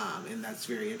cycle. And that's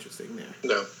very interesting there.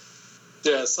 No.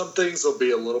 Yeah, some things will be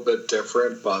a little bit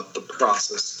different, but the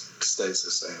process stays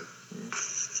the same.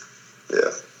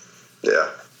 Yeah.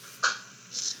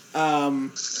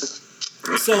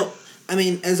 So, I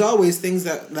mean, as always, things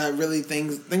that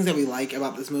we like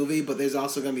about this movie, but there's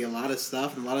also going to be a lot of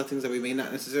stuff and a lot of things that we may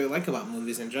not necessarily like about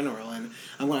movies in general. And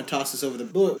I'm going to toss this over the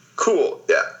bullet. Cool.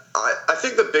 Yeah. I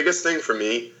think the biggest thing for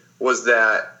me was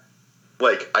that,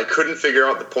 like, I couldn't figure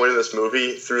out the point of this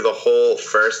movie through the whole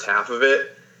first half of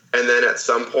it. And then at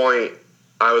some point,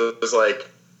 I was like,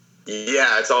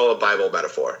 yeah, it's all a Bible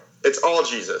metaphor. It's all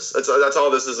Jesus. That's all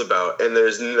this is about. And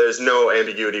there's no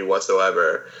ambiguity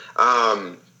whatsoever.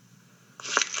 I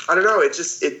don't know. It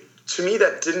to me,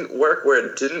 that didn't work, where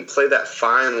it didn't play that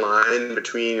fine line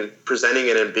between presenting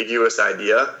an ambiguous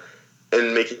idea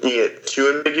and making it too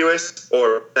ambiguous,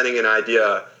 or presenting an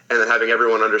idea and then having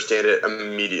everyone understand it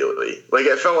immediately. Like,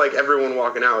 it felt like everyone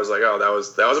walking out was like, oh, that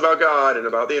was about God and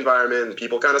about the environment, and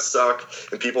people kind of suck,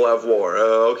 and people have war.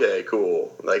 Oh, okay,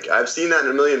 cool. Like, I've seen that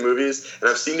in a million movies, and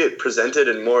I've seen it presented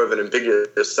in more of an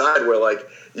ambiguous side, where, like,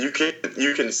 you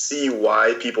can see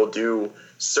why people do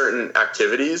certain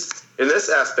activities. In this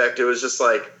aspect, it was just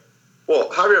like, well,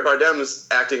 Javier Bardem's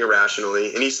acting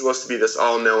irrationally, and he's supposed to be this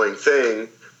all-knowing thing,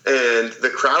 and the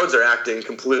crowds are acting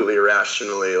completely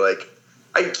irrationally. Like,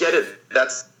 I get it.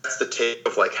 That's the take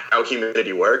of, like, how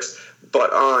humanity works.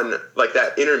 But on, like,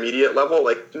 that intermediate level,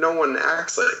 like, no one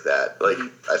acts like that. Like,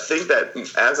 I think that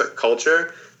as a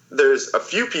culture, there's a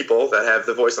few people that have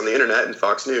the voice on the internet and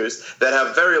Fox News that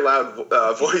have very loud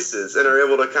voices and are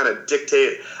able to kind of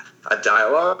dictate a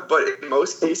dialogue. But in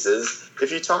most cases,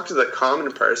 if you talk to the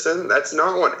common person, that's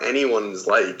not what anyone's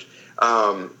like.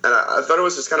 And I thought it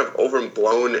was just kind of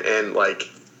overblown, and, like,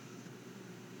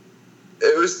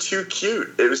 it was too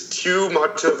cute. It was too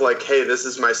much of, like, hey, this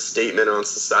is my statement on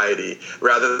society,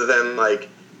 rather than, like,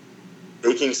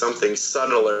 making something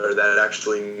subtler that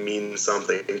actually means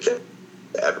something to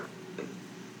everyone.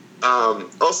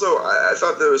 Also, I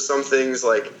thought there was some things,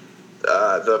 like,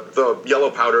 the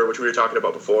yellow powder, which we were talking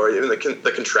about before, even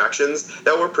the contractions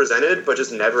that were presented but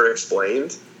just never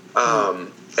explained.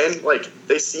 And, like,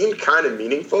 they seemed kind of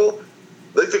meaningful.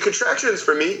 Like, the contractions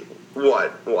for me,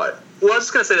 what? Well, I was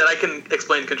just going to say that I can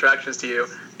explain contractions to you.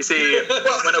 You see,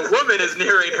 when a woman is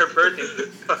nearing her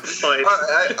birthing point...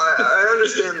 I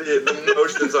understand the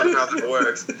motions on how that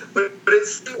works, but it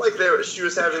seemed like she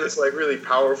was having this, like, really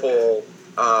powerful...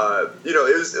 it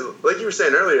was, like you were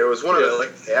saying earlier, it was one of the,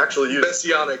 like, they actually used...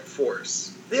 Messianic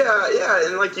force. Yeah,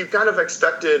 and, like, you kind of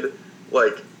expected,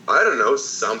 like, I don't know,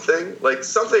 something. Like,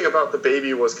 something about the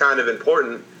baby was kind of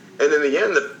important, and in the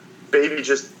end, the baby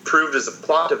just proved as a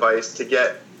plot device to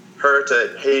get her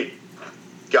to hate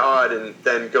God and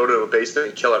then go to a basement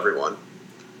and kill everyone.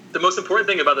 The most important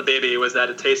thing about the baby was that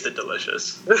it tasted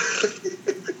delicious.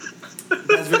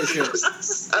 That's very true.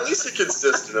 At least you're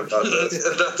consistent about this.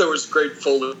 I thought there was great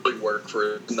Foley work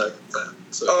for it.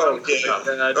 So.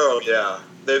 Oh yeah.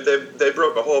 They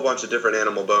broke a whole bunch of different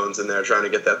animal bones in there trying to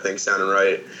get that thing sounding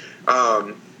right.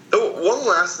 One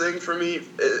last thing for me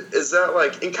is that,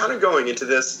 like, in kind of going into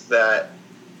this, that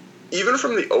even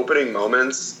from the opening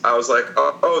moments, I was like,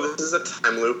 oh, this is a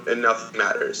time loop and nothing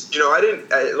matters. You know,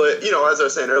 as I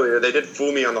was saying earlier, they did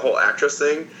fool me on the whole actress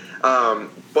thing.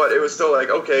 But it was still like,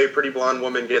 okay, pretty blonde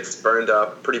woman gets burned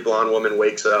up, pretty blonde woman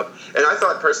wakes up. And I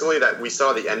thought personally that we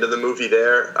saw the end of the movie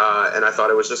there, and I thought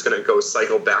it was just going to go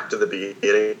cycle back to the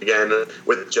beginning again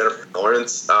with Jennifer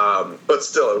Lawrence. But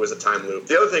still, it was a time loop.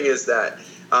 The other thing is that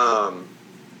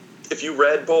if you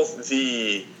read both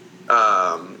the,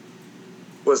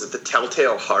 was it The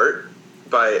Telltale Heart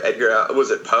by Edgar,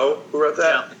 was it Poe who wrote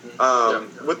that? Yeah.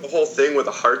 With the whole thing with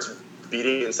the hearts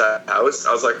beating inside the house,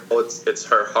 I was like, well, it's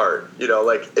her heart, you know,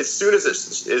 like as soon as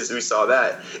we saw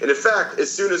that, and in fact, as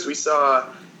soon as we saw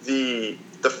the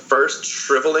first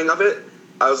shriveling of it,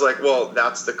 I was like, well,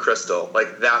 that's the crystal,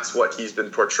 like that's what he's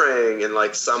been portraying, and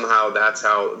like somehow that's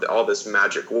how all this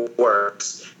magic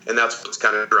works, and that's what's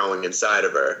kind of growing inside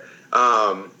of her.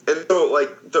 And so like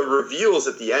the reveals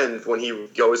at the end when he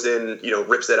goes in, you know,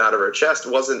 rips it out of her chest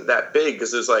wasn't that big,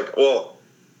 because it was like, well,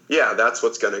 yeah, that's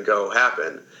what's going to go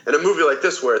happen. In a movie like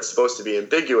this where it's supposed to be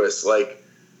ambiguous, like,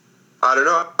 I don't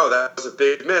know, that was a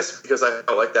big miss, because I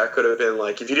felt like that could have been,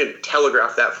 like, if you didn't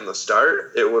telegraph that from the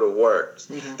start, it would have worked.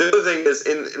 Mm-hmm. The other thing is,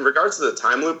 in regards to the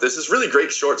time loop, this is really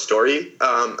great short story.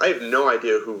 I have no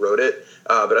idea who wrote it,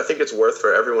 but I think it's worth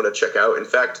for everyone to check out. In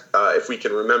fact, if we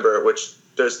can remember, which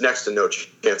there's next to no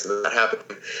chance of that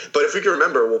happening, but if we can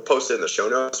remember, we'll post it in the show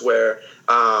notes, where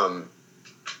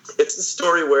it's the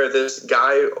story where this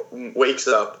guy wakes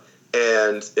up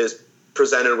and is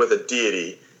presented with a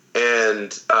deity,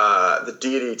 and the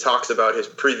deity talks about his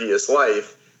previous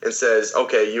life and says,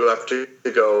 okay, you have to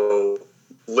go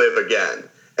live again.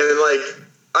 And then, like,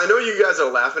 I know you guys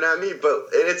are laughing at me, but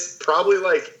it's probably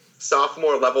like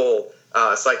sophomore level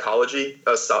psychology,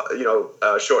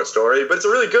 short story, but it's a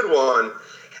really good one.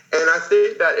 And I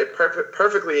think that it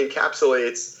perfectly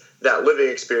encapsulates that living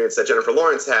experience that Jennifer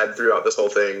Lawrence had throughout this whole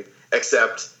thing,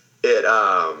 except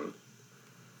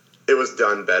it was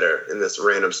done better in this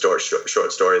random short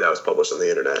story that was published on the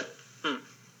internet.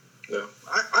 Yeah,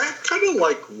 I kind of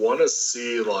like want to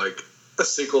see like a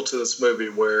sequel to this movie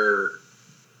where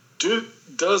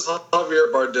does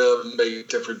Javier Bardem make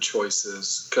different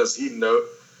choices, because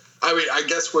I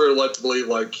guess we're led to believe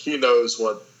like he knows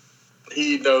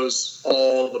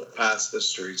all the past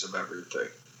histories of everything,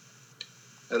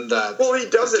 and that he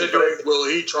doesn't. Will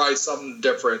he try something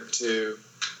different to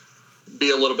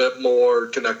be a little bit more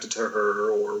connected to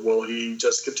her, or will he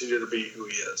just continue to be who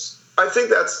he is? I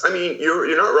think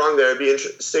you're not wrong there. It'd be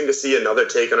interesting to see another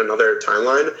take on another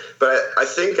timeline, but I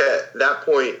think at that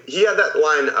point, he had that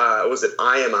line, was it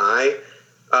I am I?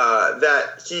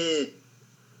 That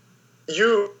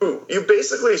you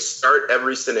basically start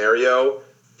every scenario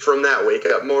from that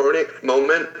wake-up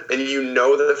moment, and you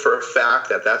know that for a fact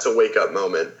that that's a wake-up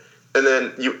moment. And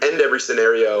then you end every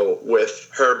scenario with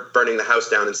her burning the house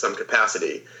down in some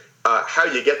capacity. How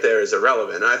you get there is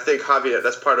irrelevant. And I think Javier,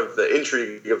 that's part of the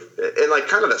intrigue and like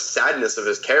kind of the sadness of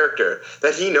his character,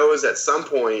 that he knows at some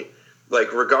point,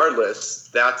 like regardless,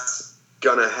 that's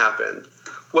gonna happen.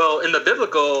 Well, in the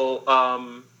biblical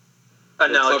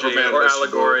analogy or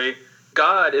allegory,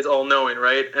 God is all-knowing,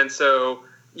 right? And so,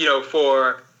 you know,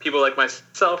 for people like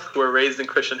myself who are raised in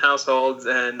Christian households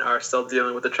and are still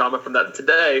dealing with the trauma from that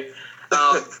today,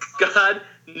 God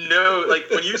knows, like,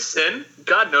 when you sin,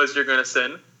 God knows you're going to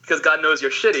sin, because God knows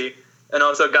you're shitty, and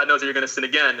also God knows that you're going to sin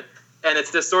again. And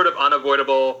it's this sort of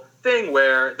unavoidable thing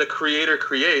where the creator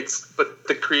creates, but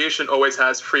the creation always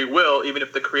has free will, even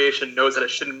if the creation knows that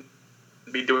it shouldn't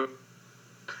be doing.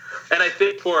 And I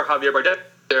think for Javier Bardem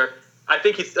there, I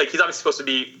think he's obviously supposed to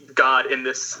be God in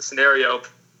this scenario.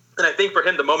 And I think for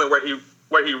him, the moment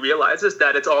where he realizes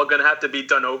that it's all going to have to be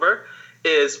done over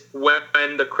is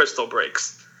when the crystal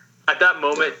breaks. At that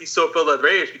moment, he's so filled with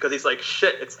rage because he's like,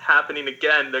 shit, it's happening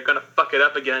again. They're going to fuck it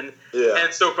up again. Yeah.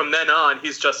 And so from then on,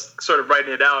 he's just sort of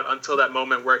writing it out until that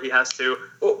moment where he has to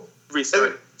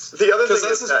restart. The other thing is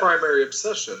that's his primary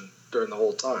obsession during the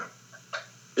whole time.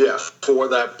 Yeah. Before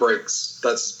that breaks,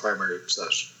 that's his primary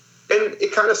obsession. And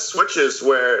it kind of switches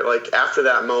where, like, after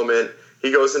that moment,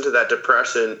 he goes into that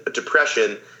depression,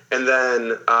 and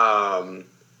then, my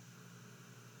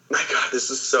God, this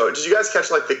is so... Did you guys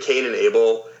catch, like, the Cain and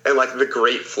Abel and, like, the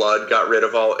Great Flood got rid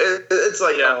of all... It's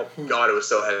like, oh, God, it was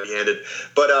so heavy-handed.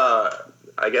 But,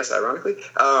 I guess, ironically.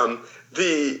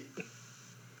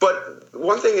 But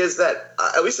one thing is that,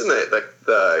 at least in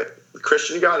the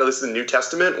Christian God, at least in the New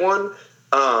Testament one,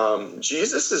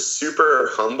 Jesus is super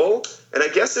humble. And I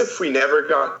guess if we never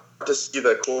got to see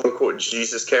the quote-unquote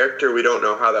Jesus character, we don't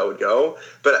know how that would go.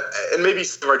 But, and maybe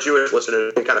some of our Jewish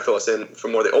listeners can kind of fill us in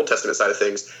from more the Old Testament side of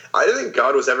things. I didn't think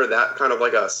God was ever that kind of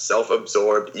like a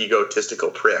self-absorbed, egotistical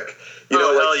prick. You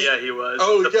know, hell yeah, he was.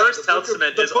 Oh, the First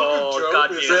Testament is all God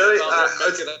being. Really?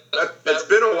 It's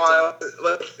been a while.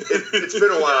 It's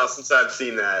been a while since I've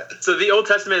seen that. So the Old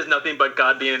Testament is nothing but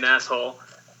God being an asshole.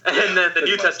 And then the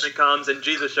New Testament comes and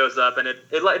Jesus shows up and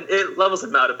it levels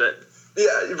him out a bit. Yeah,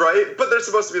 right. But they're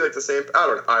supposed to be like the same.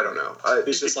 I don't know.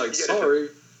 He's just like, sorry.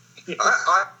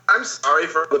 I'm sorry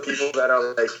for the people that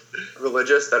are like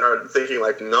religious that are thinking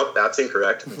like, nope, that's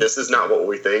incorrect. This is not what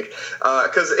we think.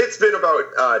 Because it's been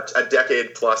about a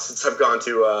decade plus since I've gone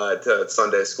to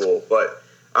Sunday school. But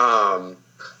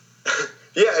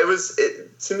yeah,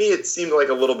 to me it seemed like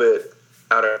a little bit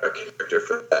out of character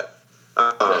for that.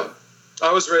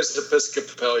 I was raised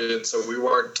Episcopalian, so we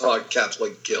weren't taught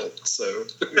Catholic guilt. So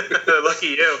lucky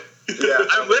you. Yeah,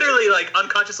 I'm literally like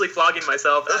unconsciously flogging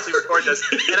myself as we record this,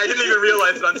 and I didn't even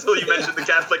realize it until you mentioned the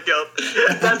Catholic guilt.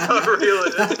 That's how real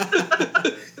it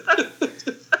is.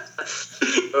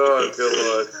 Oh, good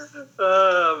Lord.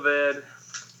 Oh, man.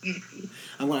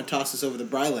 I'm going to toss this over to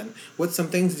Brylan. What's some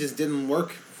things that just didn't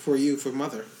work for you for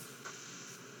Mother?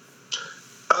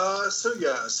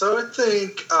 So I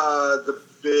think the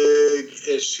big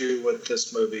issue with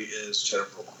this movie is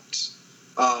Jennifer Lawrence.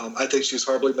 I think she's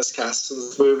horribly miscast in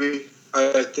this movie.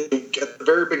 I think at the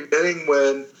very beginning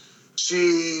when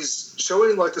she's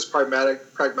showing like this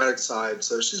pragmatic side,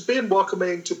 so she's being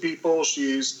welcoming to people.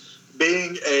 She's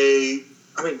being a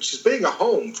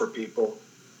home for people.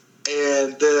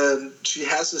 And then she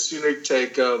has this unique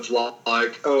take of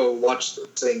like, oh, watch the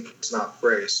sink, it's not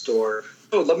braced, or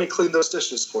oh, let me clean those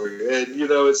dishes for you. And, you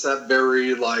know, it's that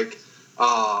very, like,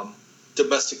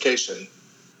 domestication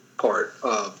part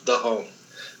of the home.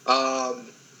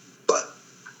 But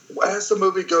as the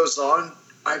movie goes on,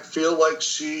 I feel like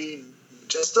she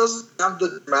just doesn't have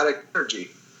the dramatic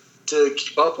energy to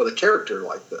keep up with a character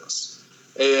like this.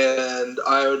 And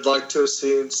I would like to have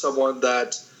seen someone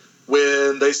that,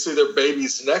 when they see their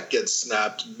baby's neck get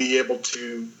snapped, be able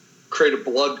to create a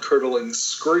blood-curdling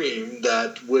scream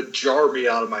that would jar me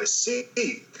out of my seat.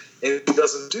 And he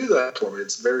doesn't do that for me.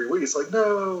 It's very weak. It's like,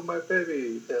 no, my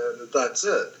baby. And that's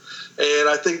it. And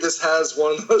I think this has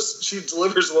she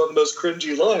delivers one of the most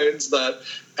cringy lines that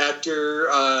after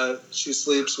she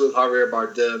sleeps with Javier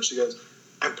Bardem, she goes,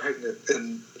 I'm pregnant.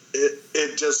 And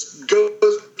it just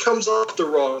comes off the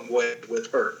wrong way with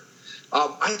her.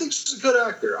 I think she's a good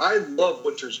actor. I love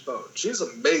Winter's Bone. She's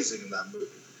amazing in that movie.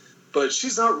 But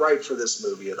she's not right for this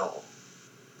movie at all.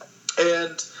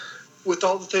 And with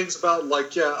all the things about,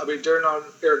 like, yeah, I mean, Darren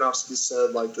Aronofsky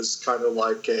said, like, this is kind of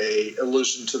like a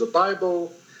allusion to the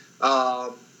Bible.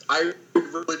 I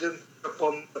really didn't pick up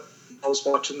on that. I was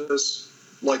watching this.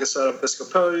 Like I said, I'm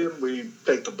Episcopalian. We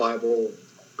take the Bible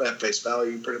at face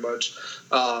value, pretty much.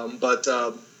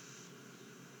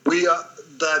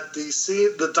 That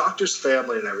the doctor's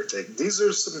family and everything, these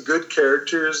are some good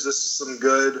characters. This is some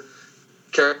good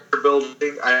character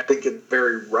building. I think it's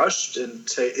very rushed and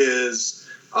is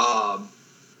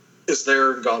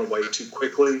there and gone away too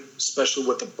quickly, especially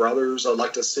with the brothers. I'd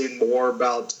like to see more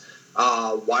about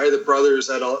why the brothers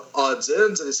at odds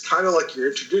ends, and it's kind of like you're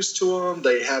introduced to them.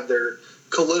 They have their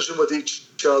collision with each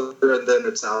other, and then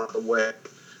it's out of the way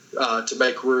to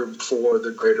make room for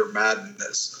the greater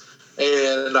madness.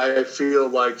 And I feel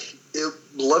like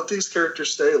let these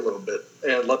characters stay a little bit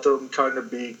and let them kind of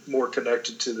be more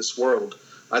connected to this world.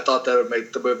 I thought that would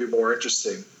make the movie more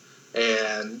interesting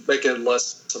and make it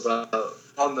less of a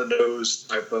on-the-nose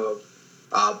type of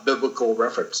biblical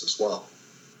reference as well.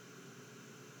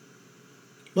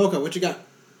 Mocha, what you got?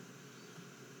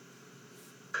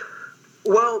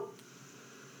 Well,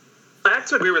 I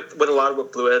actually agree with a lot of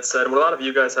what Blue had said and what a lot of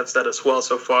you guys have said as well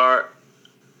so far.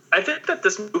 I think that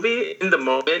this movie, in the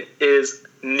moment, is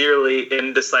nearly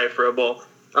indecipherable,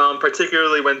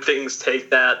 particularly when things take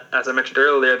that, as I mentioned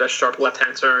earlier, that sharp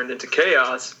left-hand turn into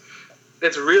chaos.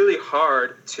 It's really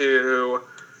hard to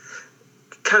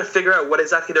kind of figure out what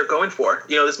exactly they're going for.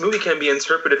 You know, this movie can be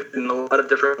interpreted in a lot of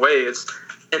different ways,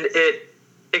 and it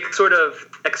sort of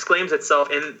exclaims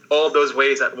itself in all those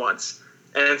ways at once.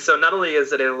 And so not only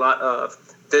is it a lot of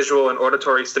visual and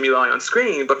auditory stimuli on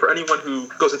screen, but for anyone who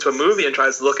goes into a movie and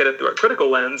tries to look at it through a critical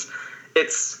lens,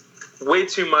 it's way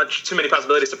too many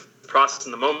possibilities to process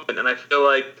in the moment. And I feel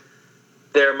like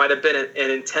there might have been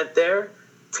an intent there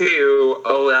to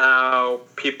allow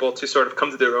people to sort of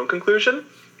come to their own conclusion,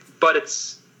 but it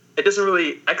doesn't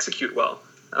really execute well.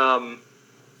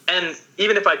 And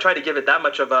even if I try to give it that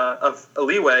much of a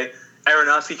leeway,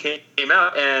 Aronofsky came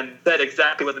out and said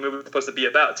exactly what the movie was supposed to be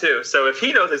about, too. So if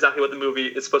he knows exactly what the movie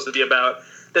is supposed to be about,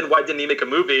 then why didn't he make a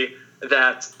movie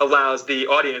that allows the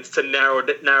audience to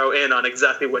narrow in on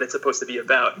exactly what it's supposed to be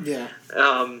about? Yeah.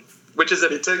 Which is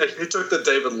he took the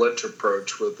David Lynch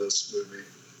approach with this movie.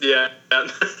 Yeah.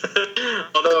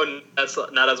 Although that's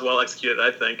not as well executed,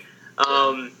 I think.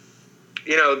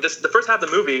 The first half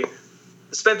of the movie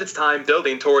spent its time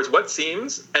building towards what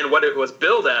seems and what it was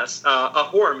billed as a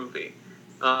horror movie.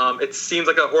 It seems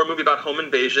like a horror movie about home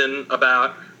invasion,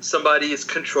 about somebody's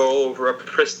control over a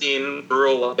pristine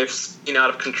rural life spinning out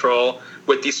of control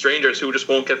with these strangers who just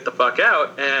won't get the fuck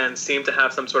out and seem to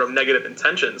have some sort of negative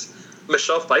intentions.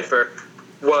 Michelle Pfeiffer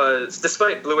was,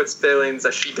 despite Blewett's failings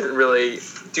that she didn't really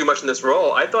do much in this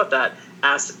role, I thought that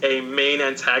as a main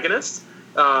antagonist,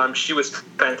 she was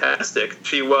fantastic.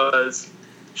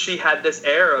 She had this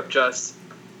air of just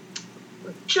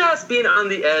being on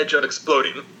the edge of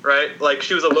exploding, right? Like,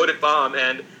 she was a loaded bomb,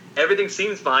 and everything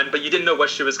seemed fine, but you didn't know what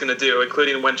she was going to do,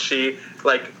 including when she,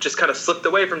 just kind of slipped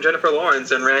away from Jennifer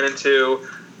Lawrence and ran into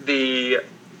the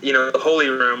holy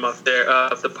room of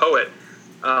the poet.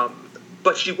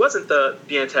 But she wasn't the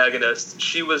antagonist.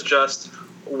 She was just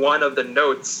one of the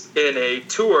notes in a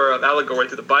tour of allegory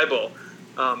through the Bible.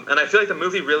 And I feel like the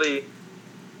movie really...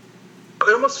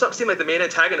 It almost seemed like the main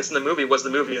antagonist in the movie was the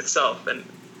movie itself. And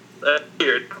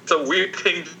weird. It's a weird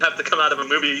thing to have to come out of a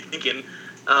movie thinking.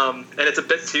 And it's a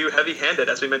bit too heavy-handed,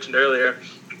 as we mentioned earlier.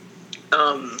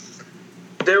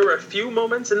 There were a few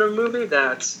moments in the movie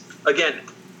that, again,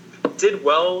 did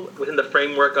well within the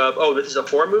framework of, this is a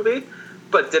horror movie,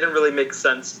 but didn't really make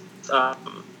sense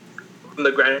from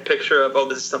the grand picture of,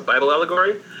 this is some Bible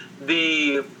allegory.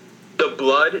 The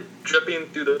blood dripping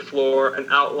through the floor and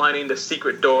outlining the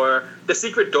secret door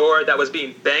that was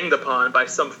being banged upon by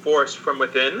some force from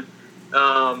within,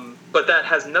 but that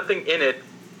has nothing in it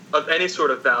of any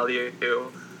sort of value,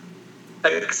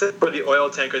 except for the oil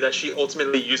tanker that she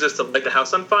ultimately uses to light the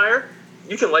house on fire.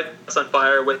 You can light the house on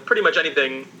fire with pretty much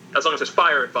anything as long as there's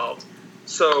fire involved.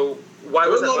 So why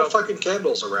was there were a lot of fucking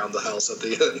candles around the house at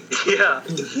the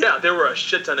end? Yeah, there were a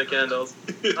shit ton of candles.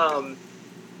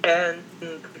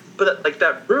 But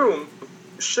that room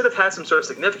should have had some sort of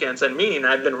significance and meaning.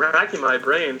 I've been racking my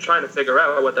brain trying to figure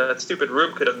out what that stupid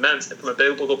room could have meant from a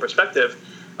biblical perspective.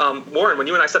 Warren, when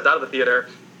you and I stepped out of the theater,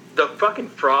 the fucking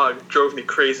frog drove me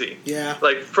crazy. Yeah.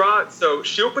 Frog, so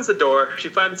she opens the door, she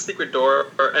finds the secret door,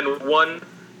 and one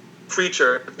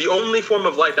creature, the only form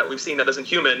of life that we've seen that isn't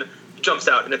human, jumps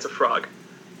out, and it's a frog.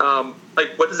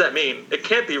 What does that mean? It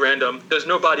can't be random. There's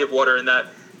no body of water in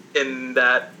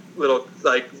that little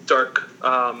dark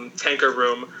tanker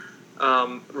room.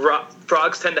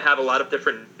 Frogs tend to have a lot of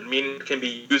different meanings, can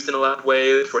be used in a lot of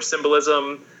ways for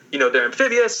symbolism. They're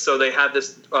amphibious, so they have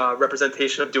this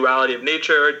representation of duality of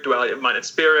nature, duality of mind and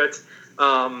spirit.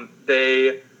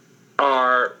 They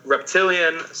are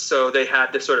reptilian, so they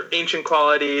have this sort of ancient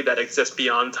quality that exists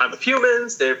beyond time of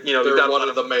humans. They were one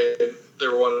of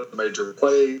the major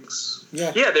plagues.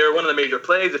 Yeah, they were one of the major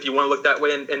plagues. If you want to look that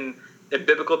way in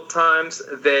biblical times,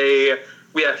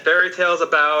 we have fairy tales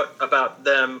about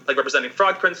them representing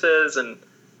frog princes, and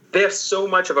they have so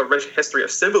much of a rich history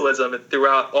of symbolism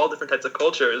throughout all different types of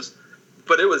cultures.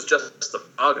 But it was just a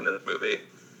frog in this movie.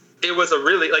 It was a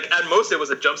really at most it was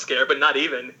a jump scare, but not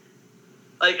even.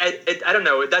 I don't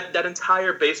know, that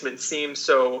entire basement seems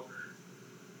so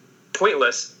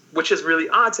pointless, which is really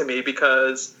odd to me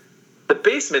because the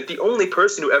basement, the only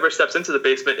person who ever steps into the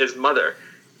basement is Mother.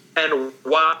 And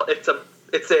while it's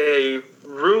a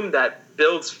room that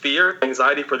builds fear and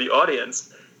anxiety for the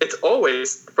audience, it's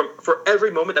always, for every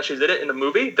moment that she's in it in the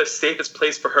movie, the safest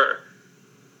place for her.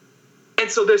 And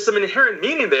so there's some inherent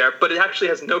meaning there, but it actually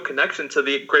has no connection to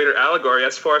the greater allegory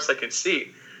as far as I can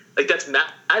see. That's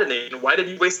maddening. Why did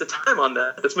you waste the time on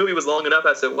that? This movie was long enough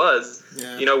as it was.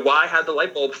 Yeah. Why had the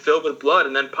light bulb filled with blood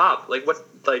and then pop?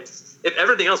 If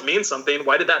everything else means something,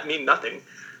 why did that mean nothing?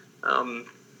 So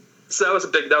that was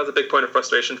a big point of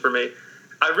frustration for me.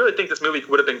 I really think this movie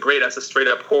would have been great as a straight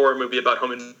up horror movie about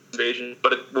home invasion,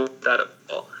 but it wasn't that at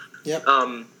all. Yep.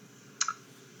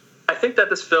 I think that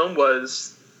this film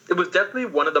was definitely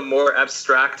one of the more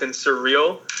abstract and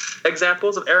surreal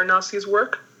examples of Aronofsky's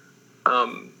work.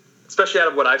 Especially out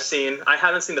of what I've seen. I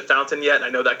haven't seen The Fountain yet. I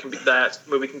know that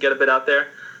movie can get a bit out there.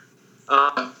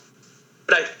 But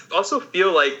I also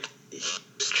feel like he's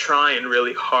trying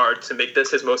really hard to make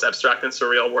this his most abstract and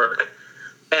surreal work.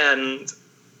 And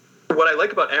what I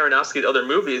like about Aronofsky's other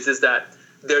movies is that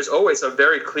there's always a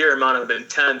very clear amount of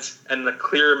intent and a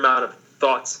clear amount of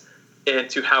thoughts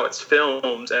into how it's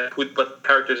filmed and what the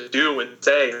characters do and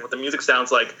say and what the music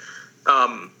sounds like.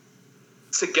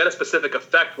 to get a specific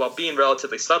effect while being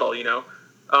relatively subtle.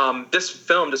 This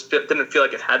film just didn't feel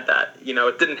like it had that.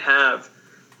 It didn't have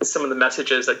some of the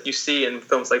messages that you see in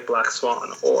films like Black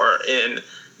Swan or in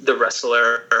The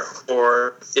Wrestler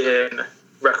or in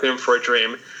Requiem for a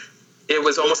Dream. It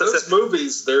was almost those as if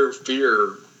movies, their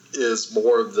fear is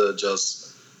more of the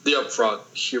upfront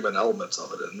human elements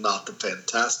of it and not the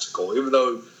fantastical, even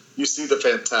though you see the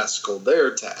fantastical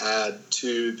there to add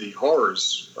to the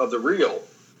horrors of the real.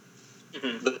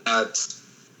 Mm-hmm.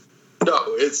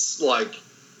 It's like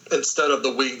instead of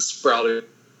the wings sprouting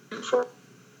from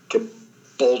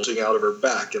bulging out of her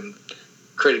back and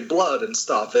creating blood and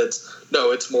stuff,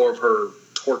 it's more of her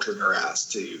torturing her ass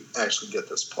to actually get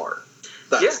this part.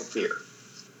 That's the fear.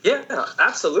 Yeah,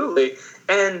 absolutely.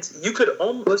 And you could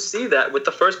almost see that with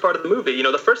the first part of the movie.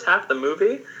 The first half of the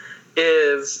movie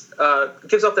gives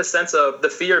off this sense of the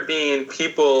fear being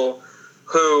people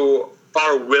who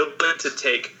are willing to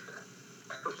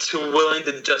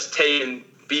just take and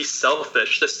be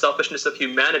selfish, the selfishness of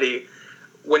humanity,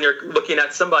 when you're looking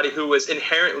at somebody who is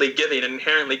inherently giving and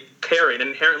inherently caring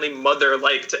and inherently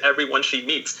mother-like to everyone she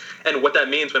meets, and what that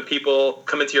means when people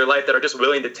come into your life that are just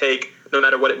willing to take no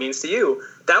matter what it means to you.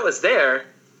 That was there,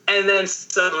 and then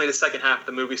suddenly the second half of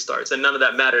the movie starts, and none of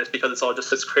that matters because it's all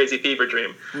just this crazy fever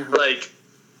dream. Mm-hmm.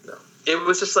 It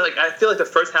was just like, I feel like the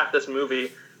first half of this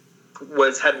movie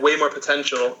had way more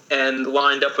potential and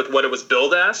lined up with what it was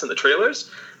billed as in the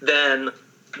trailers than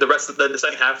the rest of the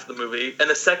second half of the movie. And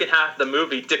the second half of the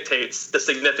movie dictates the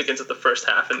significance of the first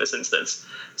half in this instance.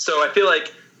 So I feel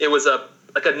like it was a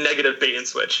negative bait and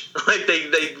switch. Like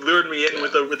they lured me in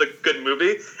with a good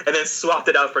movie and then swapped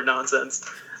it out for nonsense.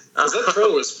 That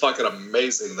trailer was fucking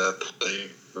amazing that they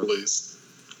released.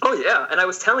 Oh yeah, and I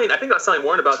think I was telling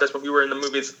Warren about this when we were in the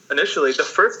movies initially. The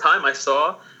first time I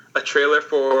saw a trailer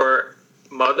for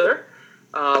Mother,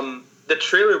 the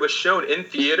trailer was shown in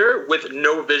theater with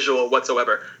no visual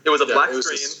whatsoever. It was a black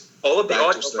screen, all of the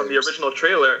audio from the original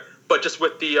trailer, but just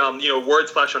with the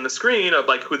words flash on the screen of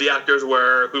like who the actors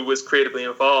were, who was creatively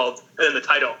involved, and then the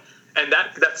title. And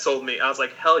that sold me. I was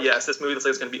like, hell yes, this movie looks like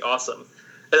it's going to be awesome.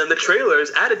 And then the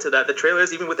trailers added to that. The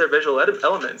trailers, even with their visual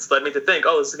elements, led me to think,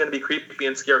 this is going to be creepy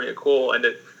and scary and cool. And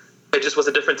it just was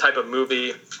a different type of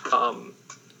movie.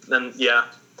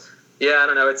 Yeah, I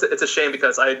don't know. It's a shame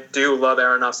because I do love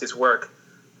Aronofsky's work,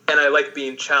 and I like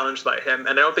being challenged by him.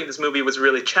 And I don't think this movie was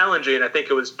really challenging. I think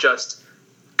it was just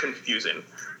confusing.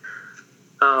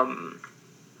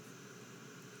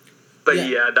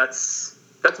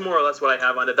 That's more or less what I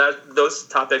have on it. Those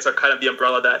topics are kind of the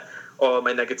umbrella that all of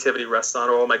my negativity rests on,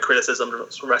 or all my criticism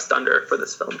rest under for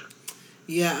this film.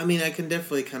 Yeah, I mean, I can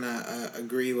definitely kind of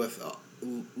agree with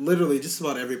literally just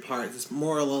about every part. It's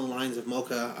more along the lines of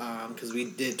Mocha, because we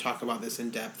did talk about this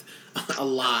in depth a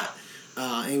lot,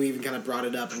 and we even kind of brought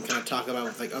it up and kind of talk about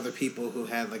with like other people who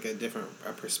had like a different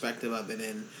perspective of it.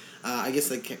 And I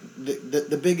guess like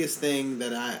the biggest thing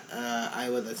that I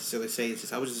would necessarily say is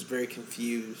just I was just very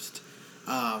confused,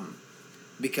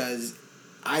 because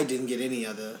I didn't get any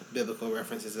of the biblical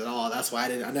references at all. That's why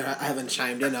I haven't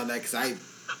chimed in on that, because I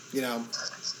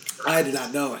did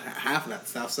not know half of that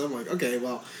stuff. So I'm like, okay,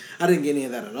 well, I didn't get any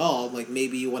of that at all. Like,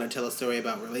 maybe you want to tell a story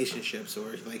about relationships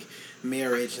or like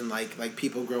marriage and like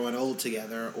people growing old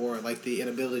together, or like the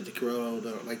inability to grow old,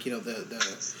 or like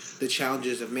the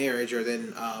challenges of marriage, or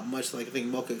then much like I think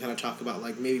Mocha kind of talked about,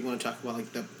 like maybe you want to talk about like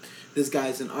this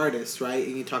guy's an artist, right?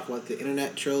 And you talk about the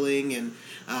internet trolling and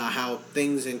how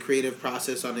things in creative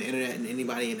process on the internet, and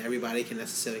anybody and everybody can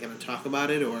necessarily kind of talk about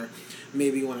it. Or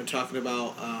maybe you want to talk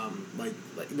about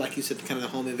like you said, kind of the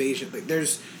home invasion. Like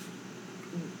there's,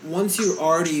 once you're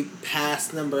already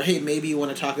past maybe you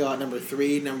want to talk about number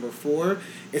 3, number 4,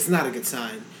 it's not a good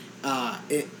sign.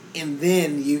 And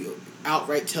then you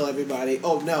outright tell everybody,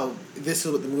 oh no, this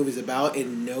is what the movie's about,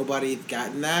 and nobody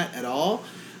gotten that at all.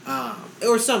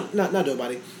 Or not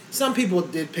nobody. Some people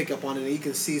did pick up on it, and you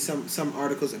can see some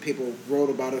articles that people wrote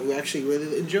about it who actually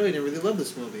really enjoyed and really loved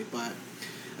this movie. But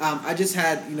I just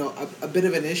had a bit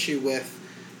of an issue with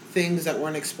things that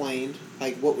weren't explained,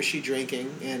 like what was she drinking,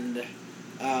 and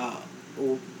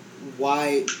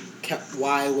why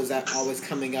was that always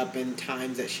coming up in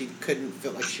times that she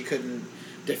couldn't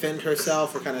defend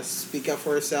herself or kind of speak up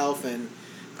for herself, and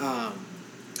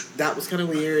that was kind of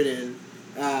weird. And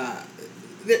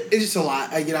it's just a lot.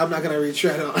 I'm not going to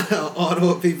retread on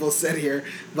what people said here,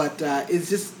 but it's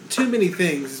just too many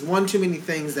things. Too many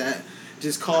things that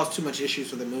just cause too much issues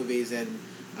for the movies, and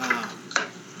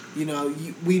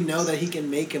we know that he can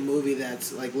make a movie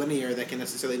that's like linear, that can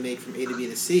necessarily make from A to B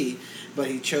to C, but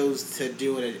he chose to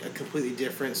do it a completely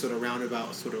different sort of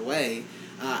roundabout sort of way,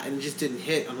 and it just didn't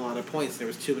hit on a lot of points. There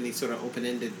was too many sort of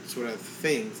open-ended sort of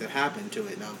things that happened to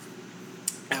it. Now,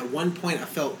 at one point, I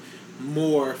felt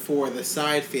more for the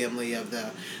side family of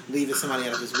the leaving somebody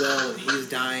out of his will and he's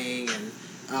dying and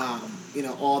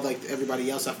all like everybody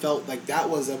else. I felt like that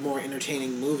was a more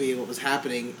entertaining movie, what was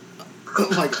happening,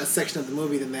 like a section of the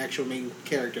movie, than the actual main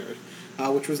character,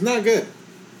 which was not good.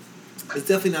 It's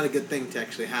definitely not a good thing to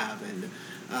actually have, and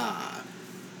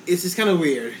it's just kind of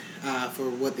weird for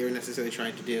what they were necessarily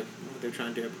trying to do, what they're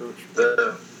trying to approach.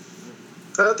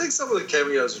 I think some of the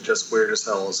cameos are just weird as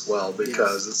hell as well,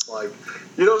 because it's like,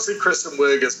 you don't see Kristen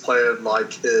Wiig as playing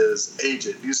like his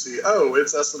agent. You see,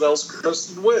 it's SNL's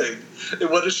Kristen Wiig. And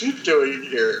what is she doing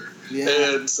here? Yeah.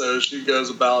 And so she goes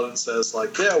about and says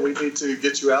like, we need to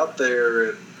get you out there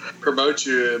and promote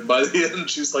you. And by the end,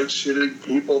 she's like shooting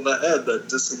people in the head that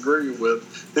disagree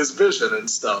with his vision and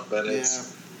stuff. And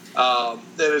it's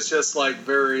just like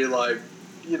very like,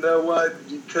 you know what?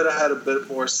 You could have had a bit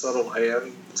more subtle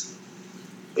hand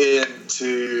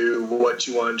into what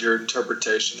you wanted your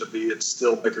interpretation to be and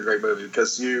still make a great movie,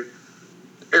 because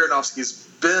Aronofsky's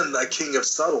been a king of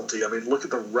subtlety. I mean, look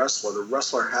at The Wrestler. The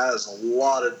Wrestler has a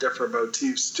lot of different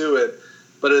motifs to it,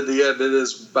 but in the end, it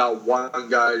is about one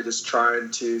guy just trying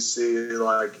to see,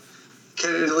 like,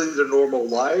 can he lead a normal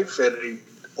life, and he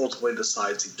ultimately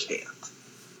decides he can't.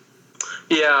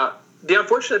 Yeah, the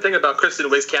unfortunate thing about Kristen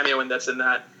Wiig's cameo in this, and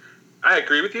that I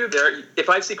agree with you. If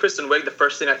I see Kristen Wiig, the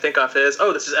first thing I think of is,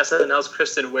 this is SNL's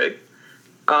Kristen Wiig.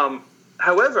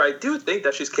 However, I do think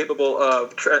that she's capable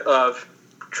of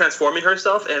transforming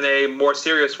herself in a more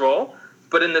serious role.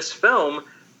 But in this film,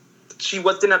 she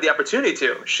didn't have the opportunity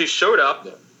to. She showed up.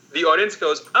 Yeah. The audience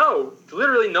goes,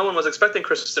 literally no one was expecting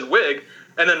Kristen Wiig.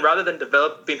 And then rather than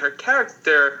developing her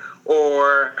character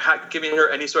or giving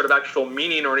her any sort of actual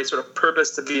meaning or any sort of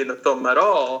purpose to be in the film at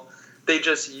all, they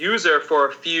just use her for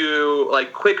a few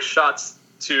like quick shots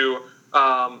to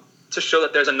show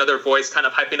that there's another voice kind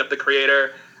of hyping up the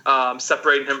creator,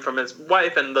 separating him from his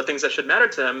wife and the things that should matter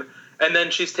to him. And then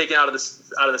she's taken out of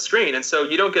the screen, and so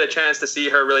you don't get a chance to see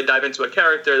her really dive into a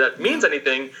character that means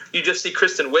anything. You just see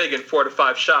Kristen Wiig in 4 to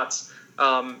 5 shots,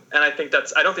 and I don't think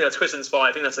that's Kristen's fault.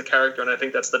 I think that's the character, and I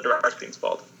think that's the directing's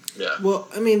fault. Yeah. Well,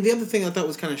 I mean, the other thing I thought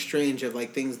was kind of strange of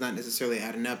like things not necessarily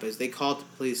adding up is they called the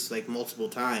police like multiple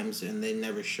times and they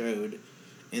never showed,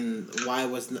 and why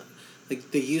was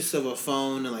like the use of a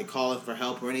phone and like calling for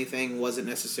help or anything wasn't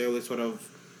necessarily sort of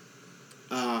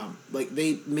like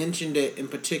they mentioned it in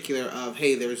particular of,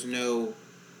 hey, there's no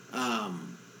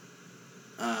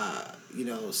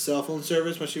cell phone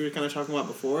service, what you were kind of talking about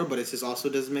before, but it just also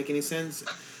doesn't make any sense.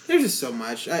 There's just so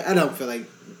much. I don't feel like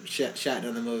shouting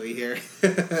on the movie here.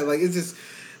 Like, it's just,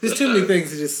 there's too many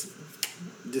things that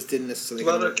just didn't necessarily. A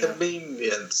lot of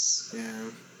convenience. Yeah.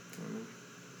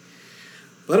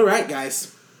 But alright,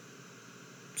 guys.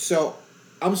 So,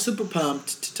 I'm super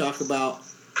pumped to talk about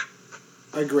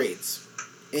our grades.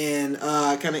 And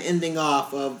kind of ending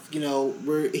off of,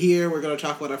 we're going to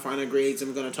talk about our final grades, and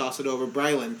we're going to toss it over.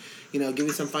 Brylan, give me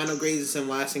some final grades and some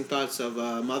lasting thoughts of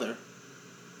Mother.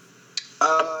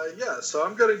 So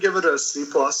I'm going to give it a C+.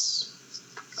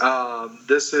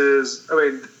 This is,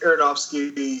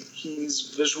 Aronofsky,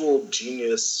 he's visual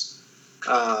genius,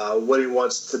 what he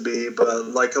wants to be, but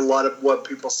like a lot of what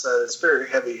people said, it's very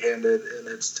heavy-handed in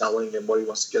its telling and what he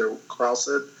wants to get across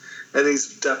it. And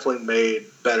he's definitely made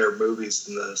better movies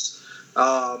than this.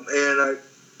 And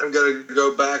I'm going to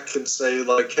go back and say,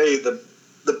 like, hey, the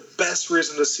best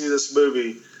reason to see this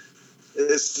movie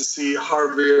is to see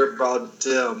Javier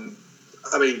Bardem,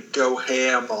 go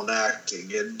ham on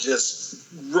acting and just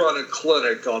run a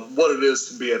clinic on what it is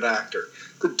to be an actor.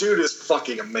 The dude is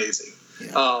fucking amazing.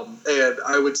 Yeah. And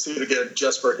I would see it again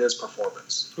just for his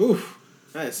performance. Oof.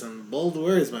 That is some bold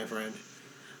words, my friend.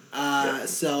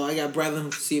 So I got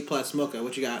Bradley C+ Mocha.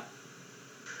 What you got?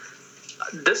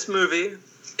 This movie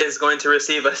is going to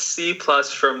receive a C+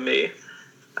 from me.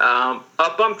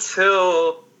 Up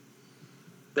until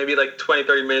maybe like 20,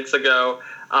 30 minutes ago,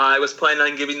 I was planning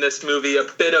on giving this movie a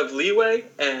bit of leeway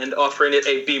and offering it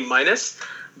a B-.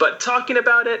 But talking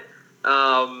about it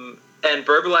and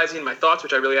verbalizing my thoughts,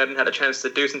 which I really hadn't had a chance to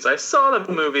do since I saw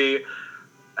the movie,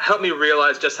 helped me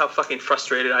realize just how fucking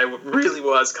frustrated I really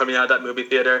was coming out of that movie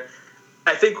theater.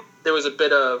 I think there was a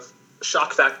bit of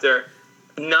shock factor,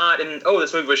 not in,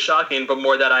 this movie was shocking, but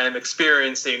more that I am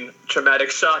experiencing traumatic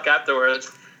shock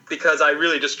afterwards, because I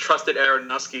really just trusted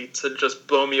Aronofsky to just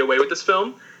blow me away with this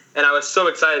film. And I was so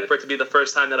excited for it to be the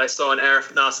first time that I saw an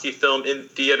Aronofsky film in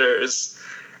theaters.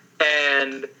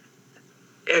 And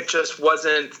it just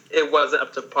wasn't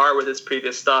up to par with his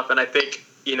previous stuff, and I think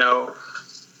he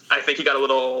got a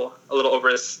little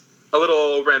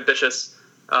overambitious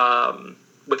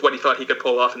with what he thought he could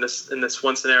pull off in this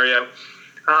one scenario.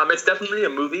 It's definitely a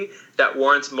movie that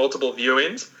warrants multiple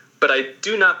viewings, but I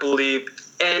do not believe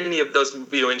any of those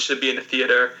viewings should be in a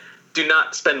theater. Do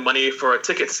not spend money for a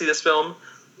ticket to see this film.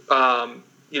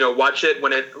 Watch it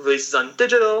when it releases on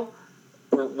digital,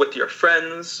 with your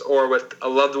friends or with a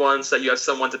loved one, so that you have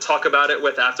someone to talk about it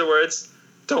with afterwards.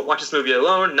 Don't watch this movie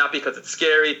alone, not because it's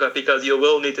scary, but because you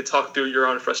will need to talk through your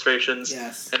own frustrations.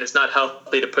 Yes. And it's not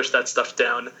healthy to push that stuff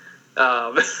down.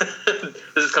 This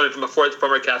is coming from a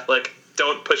former Catholic.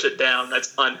 Don't push it down.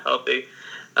 That's unhealthy.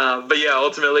 But yeah,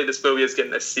 ultimately, this movie is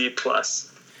getting a C+.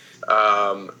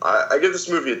 I give this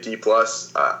movie a D+.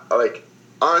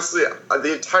 Honestly,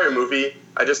 the entire movie,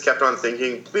 I just kept on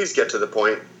thinking, please get to the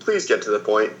point, please get to the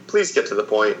point, please get to the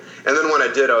point. And then when I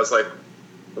did, I was like,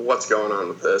 what's going on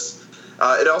with this?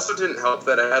 It also didn't help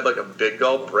that I had a big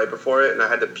gulp right before it, and I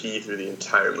had to pee through the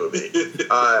entire movie.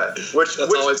 Which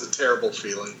always a terrible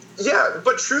feeling. Yeah,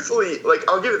 but truthfully,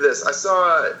 I'll give it this. I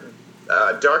saw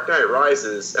Dark Knight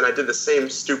Rises, and I did the same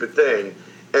stupid thing,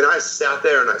 and I sat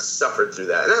there and I suffered through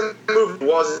that. And that movie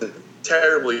wasn't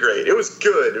terribly great. It was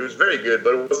good. It was very good,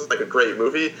 but it wasn't a great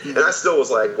movie. Mm-hmm. And I still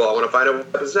was like, well, I want to find out what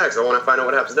happens next. I want to find out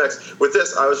what happens next. With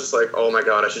this, I was just like, oh my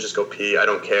God, I should just go pee. I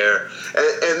don't care.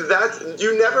 And that,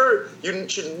 you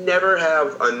should never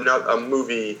have a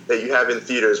movie that you have in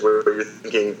theaters where you're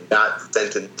thinking that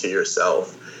sentence to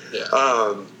yourself. Yeah.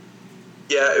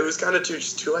 Yeah, it was kind of too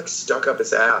stuck up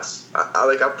its ass.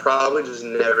 I'll probably just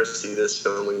never see this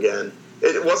film again.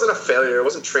 It wasn't a failure. It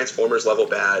wasn't Transformers level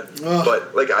bad. Ugh.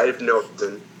 But I have no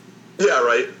reason. Yeah,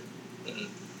 right.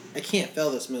 I can't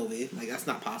fail this movie. That's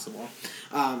not possible.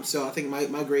 So I think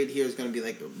my grade here is going to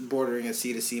be bordering a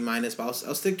C to C minus, but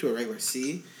I'll stick to a regular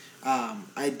C.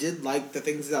 I did like the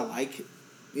things that I like,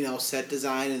 set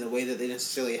design and the way that they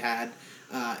necessarily had.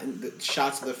 And the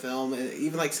shots of the film, and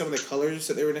even some of the colors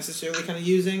that they were necessarily kind of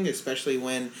using, especially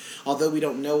when, although we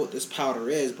don't know what this powder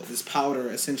is, but this powder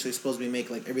essentially is supposed to make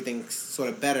everything sort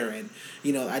of better. And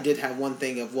I did have one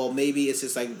thing of, well, maybe it's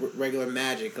just regular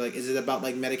magic. Is it about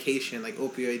medication,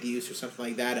 opioid use or something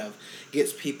like that? Of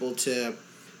gets people to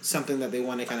something that they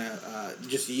want to kind of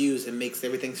just use and makes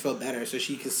everything feel better. So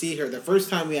she can see her. The first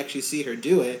time we actually see her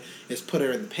do it is put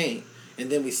her in the paint. And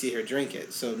then we see her drink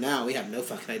it. So now we have no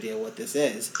fucking idea what this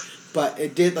is. But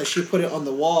it did, she put it on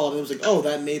the wall, and it was oh,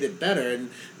 that made it better.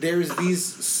 And there's these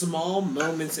small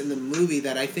moments in the movie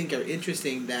that I think are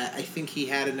interesting that I think he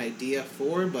had an idea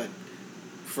for, but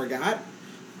forgot.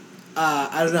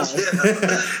 I don't know.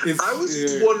 Yeah. I was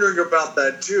wondering about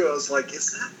that, too. I was like,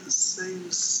 is that the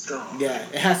same stuff? Yeah,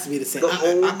 it has to be the same.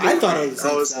 I thought it was the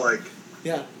same I was stuff.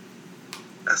 Yeah.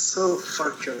 That's so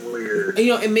fucking weird.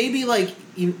 And, and maybe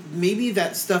maybe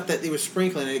that stuff that they were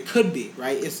sprinkling, and it could be,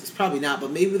 right? It's probably not, but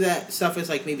maybe that stuff is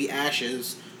maybe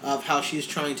ashes of how she's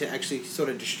trying to actually sort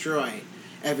of destroy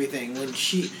everything. When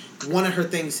one of her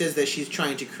things says that she's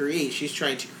trying to create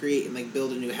and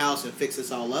build a new house and fix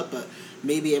this all up, but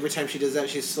maybe every time she does that,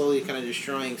 she's slowly kind of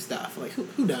destroying stuff.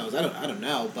 Who knows? I don't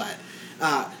know, but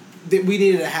we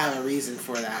needed to have a reason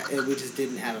for that, and we just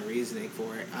didn't have a reasoning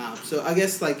for it. So I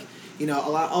guess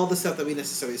all the stuff that we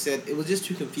necessarily said, it was just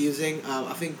too confusing.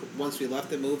 I think once we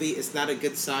left the movie, it's not a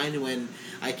good sign when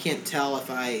I can't tell if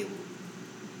I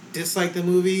dislike the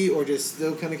movie or just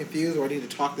still kind of confused, or I need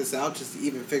to talk this out just to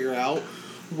even figure out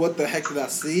what the heck did I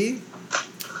see.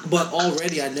 But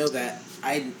already I know that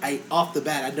I off the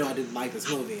bat I know I didn't like this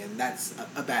movie, and that's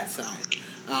a bad sign.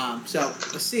 So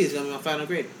let's see, it's gonna be my final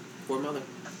grade for Mother.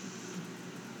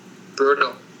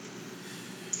 Brutal.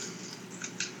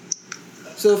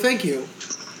 So thank you,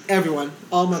 everyone,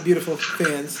 all my beautiful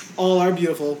fans, all our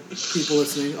beautiful people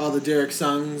listening, all the Derek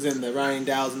Sungs and the Ryan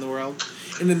Dows in the world,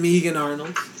 and the Megan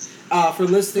Arnolds, for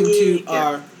listening to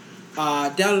our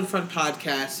Down in Front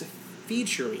podcast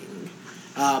featuring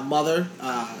Mother,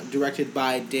 directed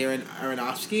by Darren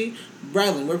Aronofsky.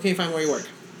 Bradley, where can you find where you work?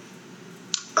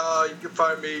 You can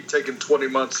find me taking 20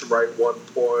 months to write one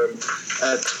poem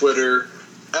at Twitter.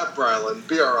 At Brylan,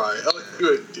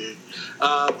 B-R-I-L-U-N-D.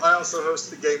 I also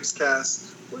host the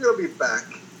Gamescast. We're going to be back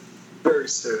very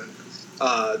soon.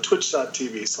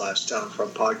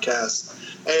 Twitch.tv/DownFrontPodcast.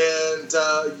 And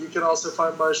you can also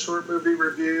find my short movie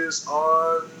reviews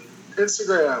on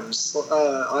Instagram.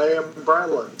 I am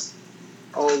Bryland.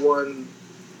 All one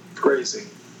crazy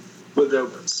with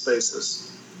open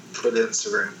spaces for the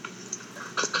Instagram.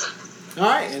 All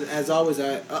right, and as always,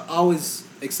 I always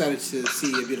excited to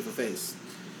see your beautiful face.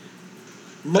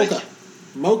 Mocha,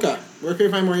 where can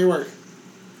you find more of your work?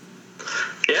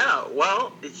 Yeah,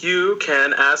 well, you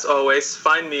can, as always,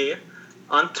 find me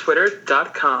on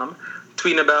twitter.com,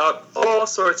 tweeting about all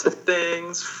sorts of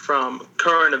things from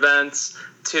current events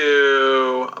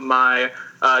to my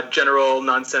general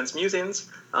nonsense musings.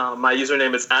 My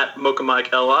username is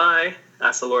 @MochaMikeLI,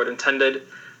 as the Lord intended.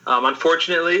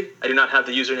 Unfortunately, I do not have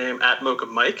the username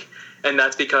 @MochaMike, and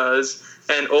that's because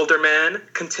an older man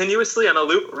continuously on a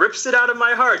loop rips it out of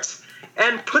my heart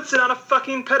and puts it on a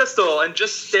fucking pedestal and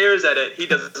just stares at it. He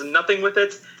does nothing with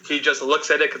it. He just looks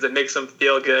at it because it makes him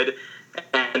feel good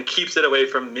and keeps it away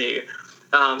from me.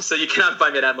 So you cannot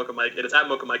find me at @MochaMike. It is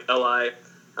 @MochaMikeLI.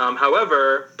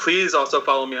 However, please also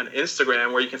follow me on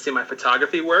Instagram where you can see my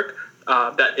photography work.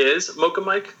 That is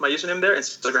MochaMike, my username there,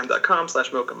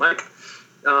 Instagram.com/MochaMike.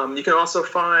 You can also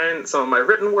find some of my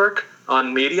written work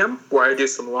on Medium, where I do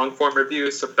some long-form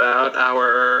reviews about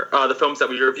the films that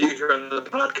we review here on the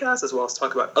podcast, as well as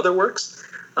talk about other works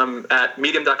at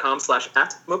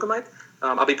medium.com/@MochaMike.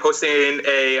 I'll be posting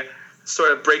a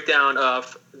sort of breakdown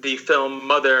of the film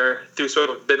Mother through sort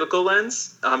of a biblical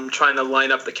lens. I'm trying to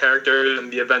line up the characters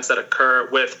and the events that occur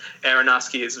with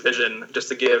Aronofsky's vision, just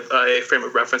to give a frame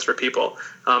of reference for people.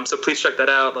 So please check that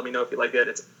out. Let me know if you like it.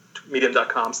 It's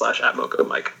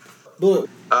medium.com/@MochaMike.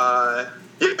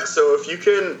 Yeah, so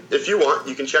if you want,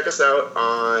 you can check us out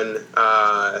on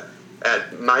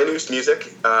at My News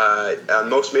Music on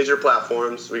most major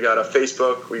platforms. We got a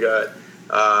Facebook, we got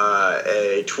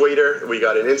a Twitter, we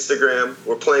got an Instagram.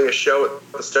 We're playing a show at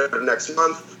the start of next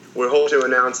month. We're hoping to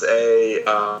announce a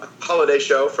holiday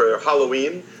show for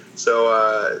Halloween.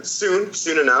 So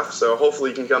soon enough. So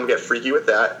hopefully you can come get freaky with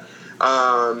that.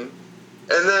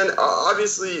 And then,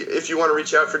 obviously, if you want to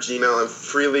reach out for Gmail, I'm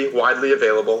widely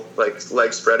available, like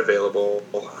leg spread available.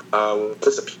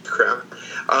 Just a crap.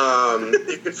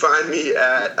 You can find me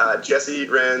at Jesse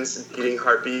Wren's Beating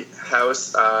Heartbeat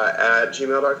House at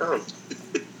gmail.com.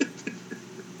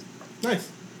 Nice.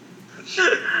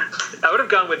 I would have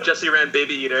gone with Jesse Wren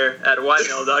Baby Eater at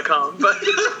ymail.com, but...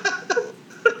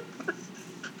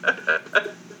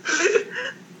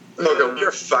 Mocha, we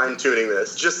are fine-tuning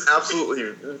this. Just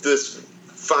absolutely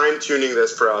fine-tuning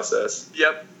this process.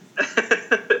 Yep.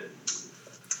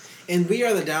 And we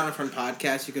are the Down in Front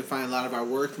podcast. You can find a lot of our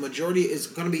work. The majority is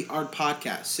going to be our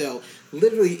podcast. So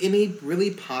literally any really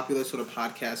popular sort of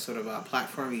podcast sort of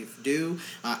platform you do,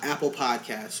 Apple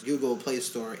Podcasts, Google Play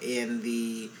Store, and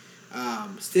the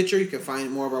Stitcher, you can find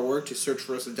more of our work. Just search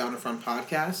for us at Down in Front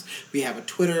Podcast. We have a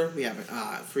Twitter. We have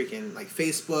a freaking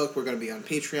Facebook. We're going to be on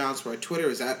Patreon. So our Twitter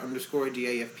is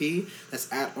 @_DAFP. That's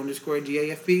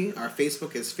 @_DAFP. Our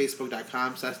Facebook is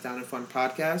facebook.com/Down in Front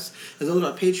Podcast. As well as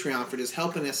our Patreon for just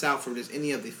helping us out for just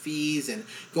any of the fees and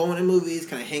going to movies,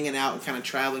 kind of hanging out and kind of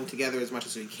traveling together as much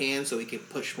as we can so we can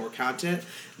push more content.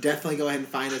 Definitely go ahead and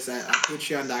find us at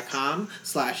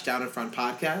patreon.com/Down in Front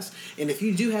Podcast. And if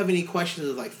you do have any questions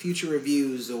of like future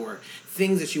reviews or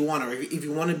things that you want, or if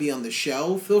you want to be on the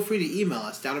show, feel free to email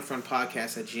us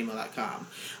downinfrontpodcast@gmail.com.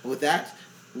 And with that,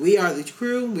 we are the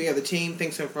crew, we are the team.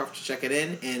 Thanks so much for checking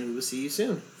in, and we will see you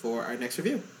soon for our next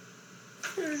review.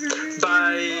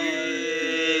 Bye.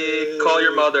 Call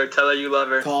your mother, tell her you love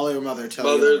her. Call your mother, tell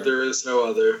her you love Mother, her. there is no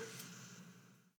other.